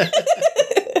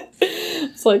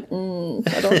 It's like, I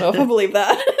don't know if I believe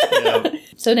that. Yep.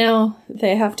 So now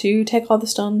they have to take all the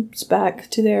stones back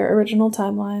to their original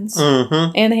timelines.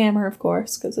 Mm-hmm. And the hammer, of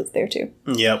course, because it's there too.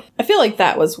 Yep. I feel like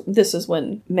this is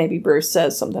when maybe Bruce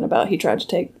says something about he tried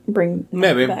to bring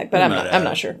maybe back, but I'm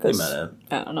not sure because I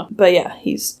don't know. But yeah,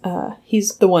 he's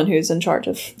the one who's in charge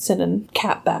of sending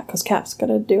Cap back because Cap's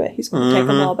gonna do it. He's gonna take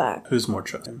them all back. Who's more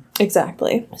chosen?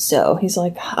 Exactly. So he's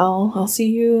like, I'll see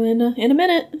you in a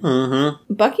minute.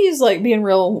 Mm-hmm. Bucky's being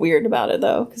real weird about it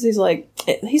though, because he's like,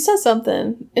 he says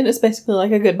something and it's basically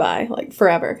like a goodbye, like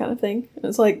forever kind of thing. And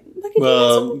it's like,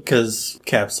 well, because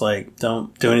Cap's like,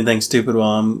 don't do anything stupid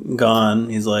while I'm gone.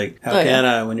 He's like, how can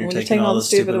I when you're taking all the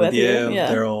stupid with you?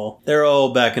 Yeah. They're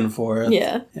all back and forth.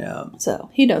 Yeah. So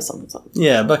he knows something.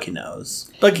 Yeah, Bucky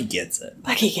knows. Bucky gets it.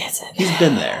 He's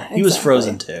been there. Exactly. He was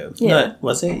frozen too. Yeah.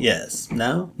 Was he? Yes.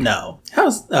 No.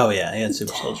 Oh yeah, he had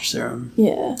super soldier serum.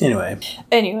 Yeah.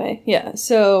 Anyway, yeah.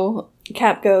 So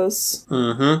Cap goes.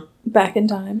 Mm-hmm. Back in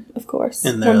time, of course.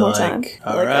 And they're one more time.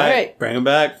 All right, bring him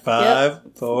back.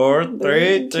 5, 4,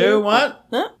 3, 2, 1.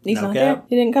 No, he's not there.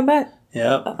 He didn't come back.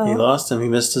 Yep. Uh-oh. He lost him. He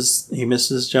missed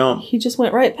his jump. He just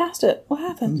went right past it. What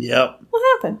happened? Yep. What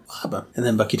happened? And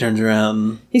then Bucky turns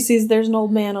around. He sees there's an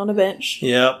old man on a bench.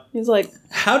 Yep. He's like,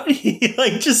 how did he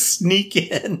just sneak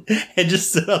in and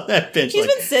just sit on that bench? He's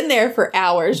been sitting there for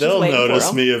hours. They'll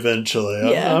notice me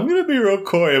eventually. Yeah. I'm going to be real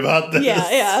coy about this.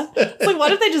 Yeah. It's like,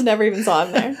 what if they just never even saw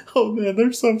him there? Oh man,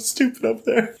 they're so stupid up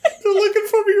there. They're looking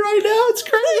for me right now. It's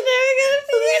crazy. They're going to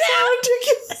figure it out.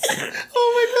 Ridiculous. Oh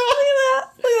my god. Look at that.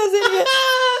 Look at those idiots.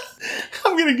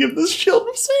 I'm going to give this shield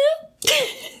to Sam.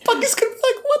 Bucky's going to be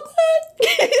like, what the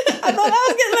heck? I thought I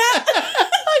was getting that.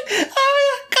 Oh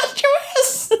yeah, got your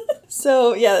ass.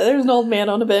 So, yeah, there's an old man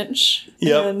on a bench.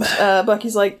 Yep. And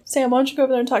Bucky's like, Sam, why don't you go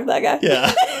over there and talk to that guy?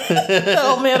 Yeah. The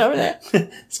old man over there.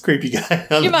 It's a creepy guy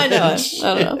on You the might bench.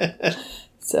 know him. I don't know.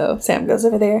 So Sam goes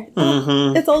over there.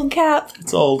 Mm-hmm. It's old Cap.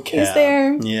 He's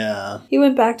there. Yeah. He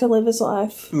went back to live his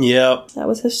life. Yep. That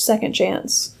was his second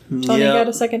chance. Tony got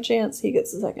a second chance. He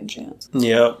gets the second chance.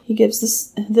 Yep. He gives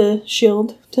the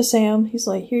shield to Sam. He's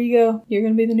like, here you go. You're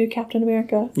going to be the new Captain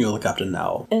America. You're the captain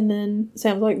now. And then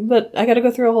Sam's like, but I got to go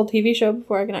through a whole TV show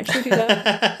before I can actually do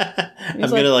that. I'm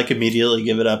going to immediately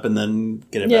give it up and then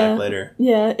get it back later.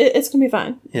 Yeah, it's going to be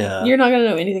fine. Yeah. You're not going to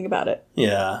know anything about it.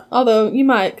 Yeah. Although you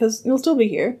might, because you'll still be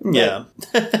here. Yeah.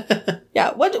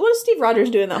 Yeah. What is Steve Rogers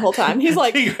doing that whole time? He's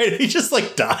like... he just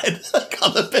died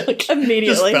on the bench.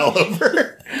 Immediately. Just fell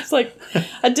over. It's like,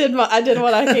 I did what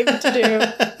I came to do.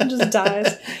 And just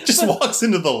dies. Just walks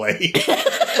into the lake.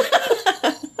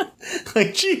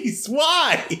 Like, jeez,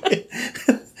 why?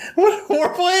 What a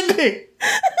horrible ending.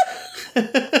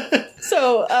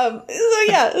 So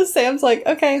yeah, Sam's like,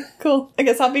 okay, cool. I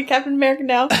guess I'll be Captain America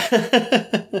now.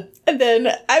 And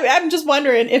then I'm just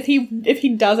wondering if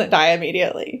he doesn't die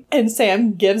immediately and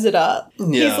Sam gives it up.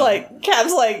 Yeah. He's like,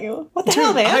 Cap's like, what the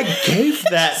hell, man? I gave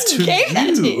that to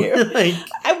you. Like,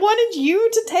 I wanted you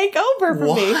to take over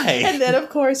for me. And then of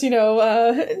course,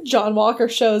 John Walker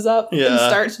shows up and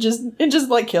starts just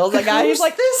kills that guy. He's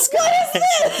like, what is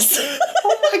this?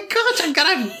 Oh my gosh, I'm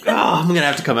gonna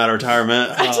have to come out of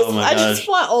retirement. I just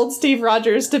want old Steve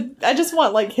Rogers I just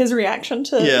want his reaction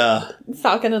to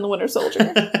Falcon and the Winter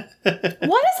Soldier.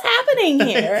 What is happening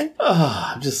here?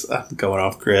 I'm going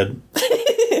off grid.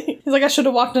 He's like, I should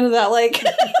have walked into that lake.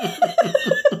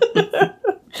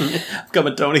 I'm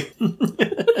coming, Tony.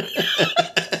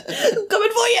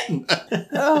 Coming for you.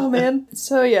 Oh man.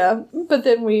 So yeah, but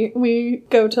then we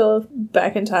go to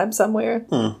back in time somewhere.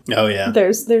 Oh yeah.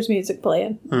 There's music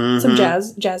playing. Mm-hmm. Some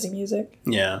jazzy music.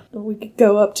 Yeah. We could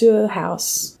go up to a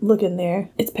house, look in there.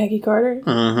 It's Peggy Carter.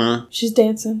 Mm-hmm. She's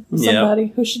dancing with somebody.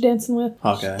 Yep. Who's she dancing with?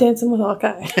 Hawkeye. She's dancing with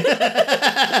Hawkeye.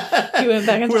 He went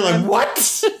back in time. We're like,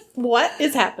 what? What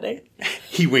is happening?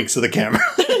 He winks at the camera.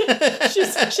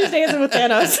 She's dancing with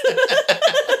Thanos.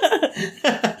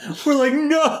 We're like,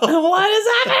 no! What is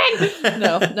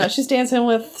happening? No, she's dancing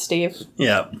with Steve.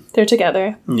 Yep. They're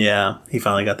together. Yeah, he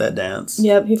finally got that dance.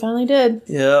 Yep, he finally did.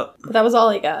 Yep. But that was all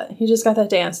he got. He just got that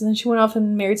dance, and then she went off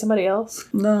and married somebody else.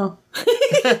 No.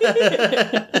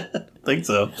 Think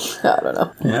so. I don't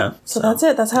know. Yeah. So that's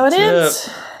it. That's how it ends.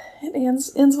 It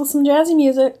ends with some jazzy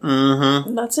music. Mm-hmm.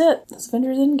 And that's it. That's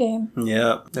Avengers Endgame.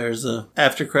 Yep. There's a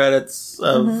after credits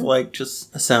of like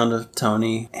just the sound of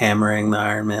Tony hammering the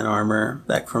Iron Man armor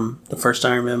back from the first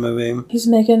Iron Man movie. He's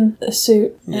making a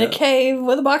suit in a cave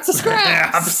with a box of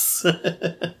scraps.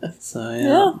 So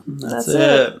yeah, that's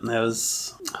it. That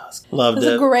was loved it. It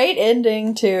was a great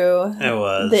ending to it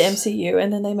was the MCU,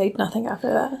 and then they made nothing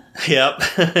after that.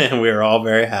 Yep. And we were all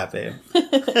very happy.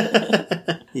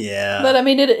 Yeah. But I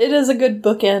mean, it is a good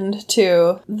bookend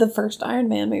to the first Iron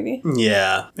Man movie.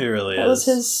 Yeah, it really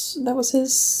is. That was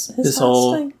his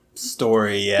whole thing.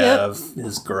 Story, of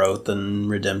his growth and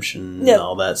redemption and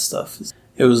all that stuff.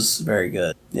 It was very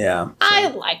good. Yeah. So. I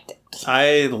liked it.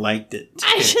 I liked it too.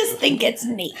 I just think it's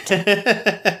neat.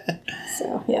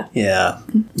 So, yeah. Yeah.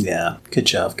 Yeah. Good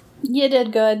job. You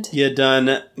did good. You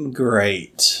done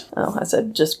great. Oh, I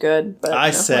said just good. But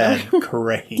I said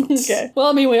great. Okay. Well,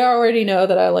 I mean, we already know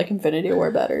that I like Infinity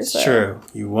War better. So. It's true.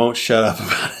 You won't shut up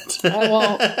about it. I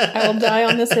won't. I will die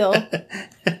on this hill.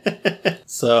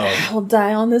 So. I will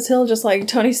die on this hill just like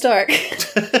Tony Stark.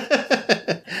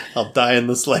 I'll die in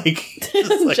this lake.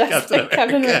 Just like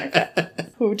Captain America.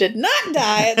 Who did not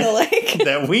die at the lake.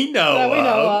 That we know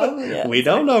of. Yeah, we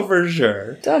don't know for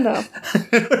sure. Don't know.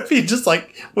 If he just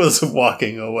like was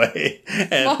walking away.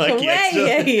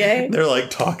 And they're like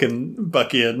talking,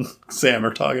 Bucky and Sam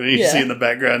are talking, and you see in the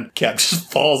background, Cap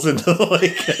just falls into the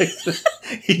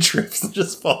lake. He trips and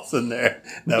just falls in there.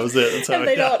 And that was it. That's how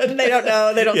they don't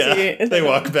know. They don't see it. They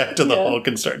walk back to the Hulk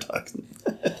and start talking.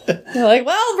 They're like,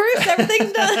 well, Bruce,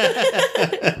 everything's done.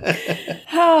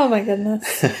 Oh, my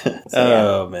goodness.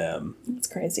 Oh, man. It's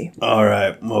crazy. All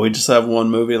right. Well, we just have one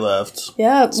movie left.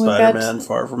 Yep. Spider-Man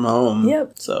Far From Home.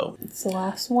 Yep. So it's the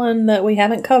last one that we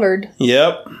haven't covered.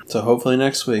 Yep. So hopefully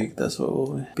next week, that's what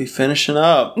we'll be finishing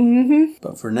up. Mm-hmm.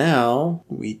 But for now,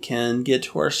 we can get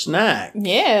to our snack.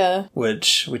 Yeah.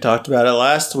 Which we talked about it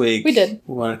last week. We did.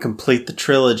 We want to complete the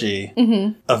trilogy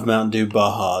of Mountain Dew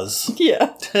Bajas.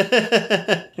 Yeah.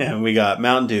 And we got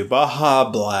Mountain Dew Baja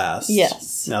Blast.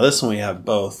 Yes. Now this one we have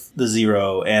both the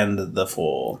zero and the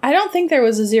full. I don't think there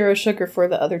was a zero sugar for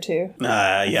the other two.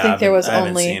 I think there was only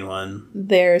haven't seen one.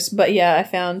 Theirs, but yeah, I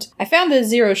found the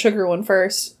zero sugar one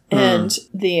first. And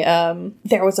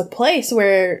there was a place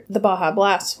where the Baja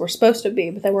Blasts were supposed to be,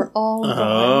 but they were all gone.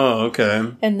 Oh, okay.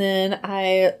 And then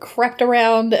I crept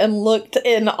around and looked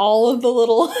in all of the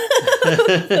little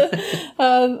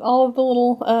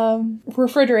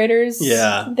refrigerators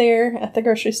there at the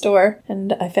grocery store,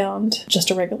 and I found just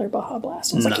a regular Baja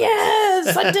Blast. I was like,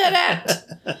 yes, I did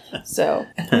it! So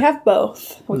we have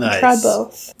both. We can try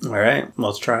both. All right,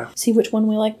 let's try. See which one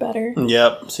we like better.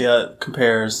 Yep, see how it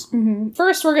compares. Mm-hmm.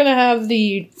 First, we're going to have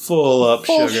the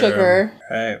full sugar.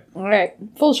 All right.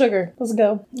 Full sugar. Let's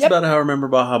go. That's about how I remember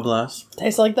Baja Blast.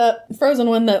 Tastes like that frozen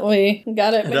one that we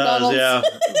got at McDonald's. Does,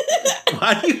 yeah.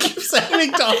 Why do you keep saying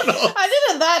McDonald's? I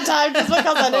did it that time just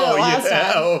because I did it last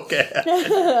time. Okay.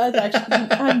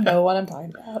 I know what I'm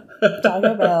talking about.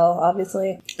 Taco Bell,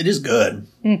 obviously. It is good.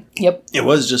 Yep. It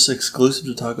was just exclusive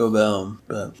to Taco Bell,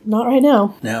 but not right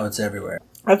now. Now it's everywhere.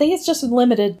 I think it's just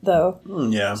limited, though.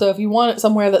 Yeah. So if you want it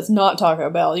somewhere that's not Taco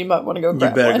Bell, you might want to go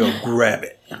grab it. You better go grab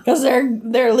it. Because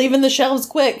they're leaving the shelves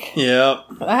quick. Yep.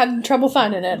 I had trouble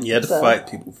finding it. You had to fight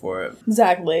people for it.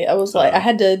 Exactly. I was like, I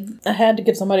had to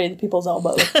give somebody the people's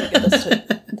elbow to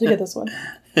get this one.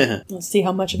 Let's see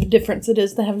how much of a difference it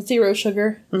is to have zero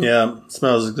sugar. Yeah, it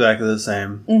smells exactly the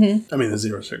same. Mm-hmm. I mean, the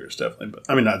zero sugar is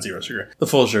definitely, not zero sugar. The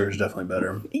full sugar is definitely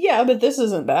better. Yeah, but this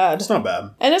isn't bad. It's not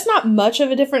bad. And it's not much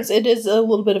of a difference. It is a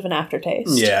little bit of an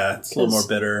aftertaste. Yeah, it's a little more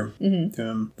bitter.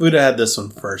 Mm-hmm. If we'd have had this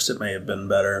one first, it may have been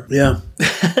better. Yeah.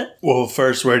 Well,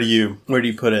 first, where do you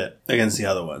put it against the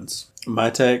other ones?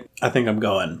 My take, I think I'm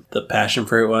going the passion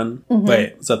fruit one. Mm-hmm.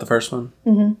 Wait, is that the first one?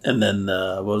 Mm-hmm. And then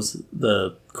what was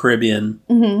the Caribbean?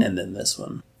 Mm-hmm. And then this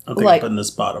one. I think I'm putting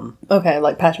this bottom. Okay,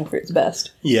 like passion fruit's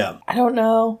best. Yeah. I don't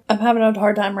know. I'm having a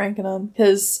hard time ranking them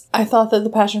because I thought that the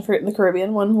passion fruit and the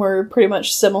Caribbean one were pretty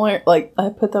much similar. Like, I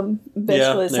put them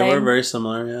basically the same. Yeah, they were very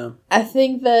similar, yeah. I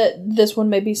think that this one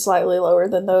may be slightly lower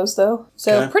than those, though.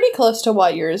 So pretty close to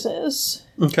what yours is.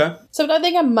 Okay. So I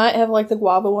think I might have liked the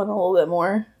guava one a little bit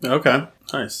more. Okay.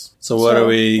 Nice. So what are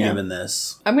we giving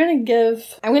this? I'm gonna give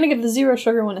the zero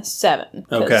sugar one a 7.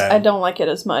 Okay. I don't like it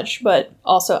as much, but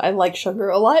also I like sugar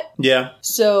a lot. Yeah.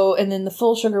 So, and then the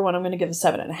full sugar one I'm gonna give a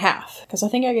 7.5 because I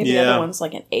think I gave the other ones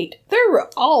like an 8. They're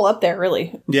all up there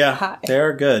really. Yeah. High.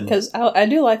 They're good because I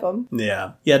do like them.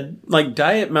 Yeah. Yeah. Like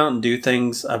Diet Mountain Dew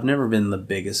things. I've never been the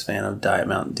biggest fan of Diet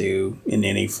Mountain Dew in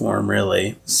any form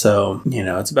really. So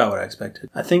it's about what I expected.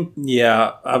 I think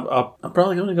I'm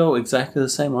probably gonna go exactly the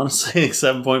same honestly.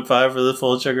 7.5 for the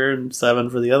full sugar and 7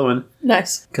 for the other one.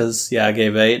 Nice. Because, I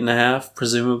gave 8.5,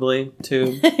 presumably,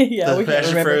 to the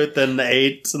passion fruit, then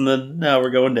 8, and then now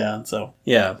we're going down. So,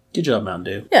 good job, Mountain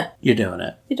Dew. Yeah. You're doing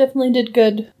it. You definitely did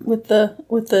good with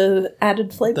the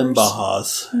added flavors. Them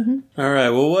Bajas. Mm-hmm. All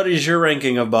right, well, what is your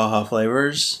ranking of Baja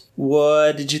flavors?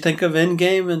 What did you think of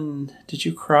Endgame, and did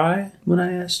you cry when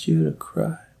I asked you to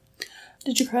cry?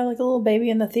 Did you cry like a little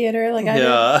baby in the theater like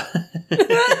I did?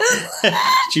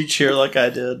 Did you cheer like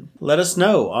I did? Let us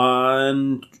know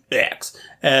on X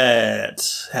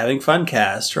at Having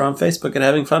Funcast or on Facebook at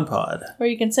Having Fun Pod. Or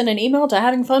you can send an email to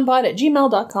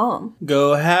havingfunpod@gmail.com.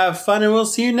 Go have fun and we'll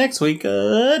see you next week.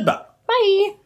 Goodbye. Bye.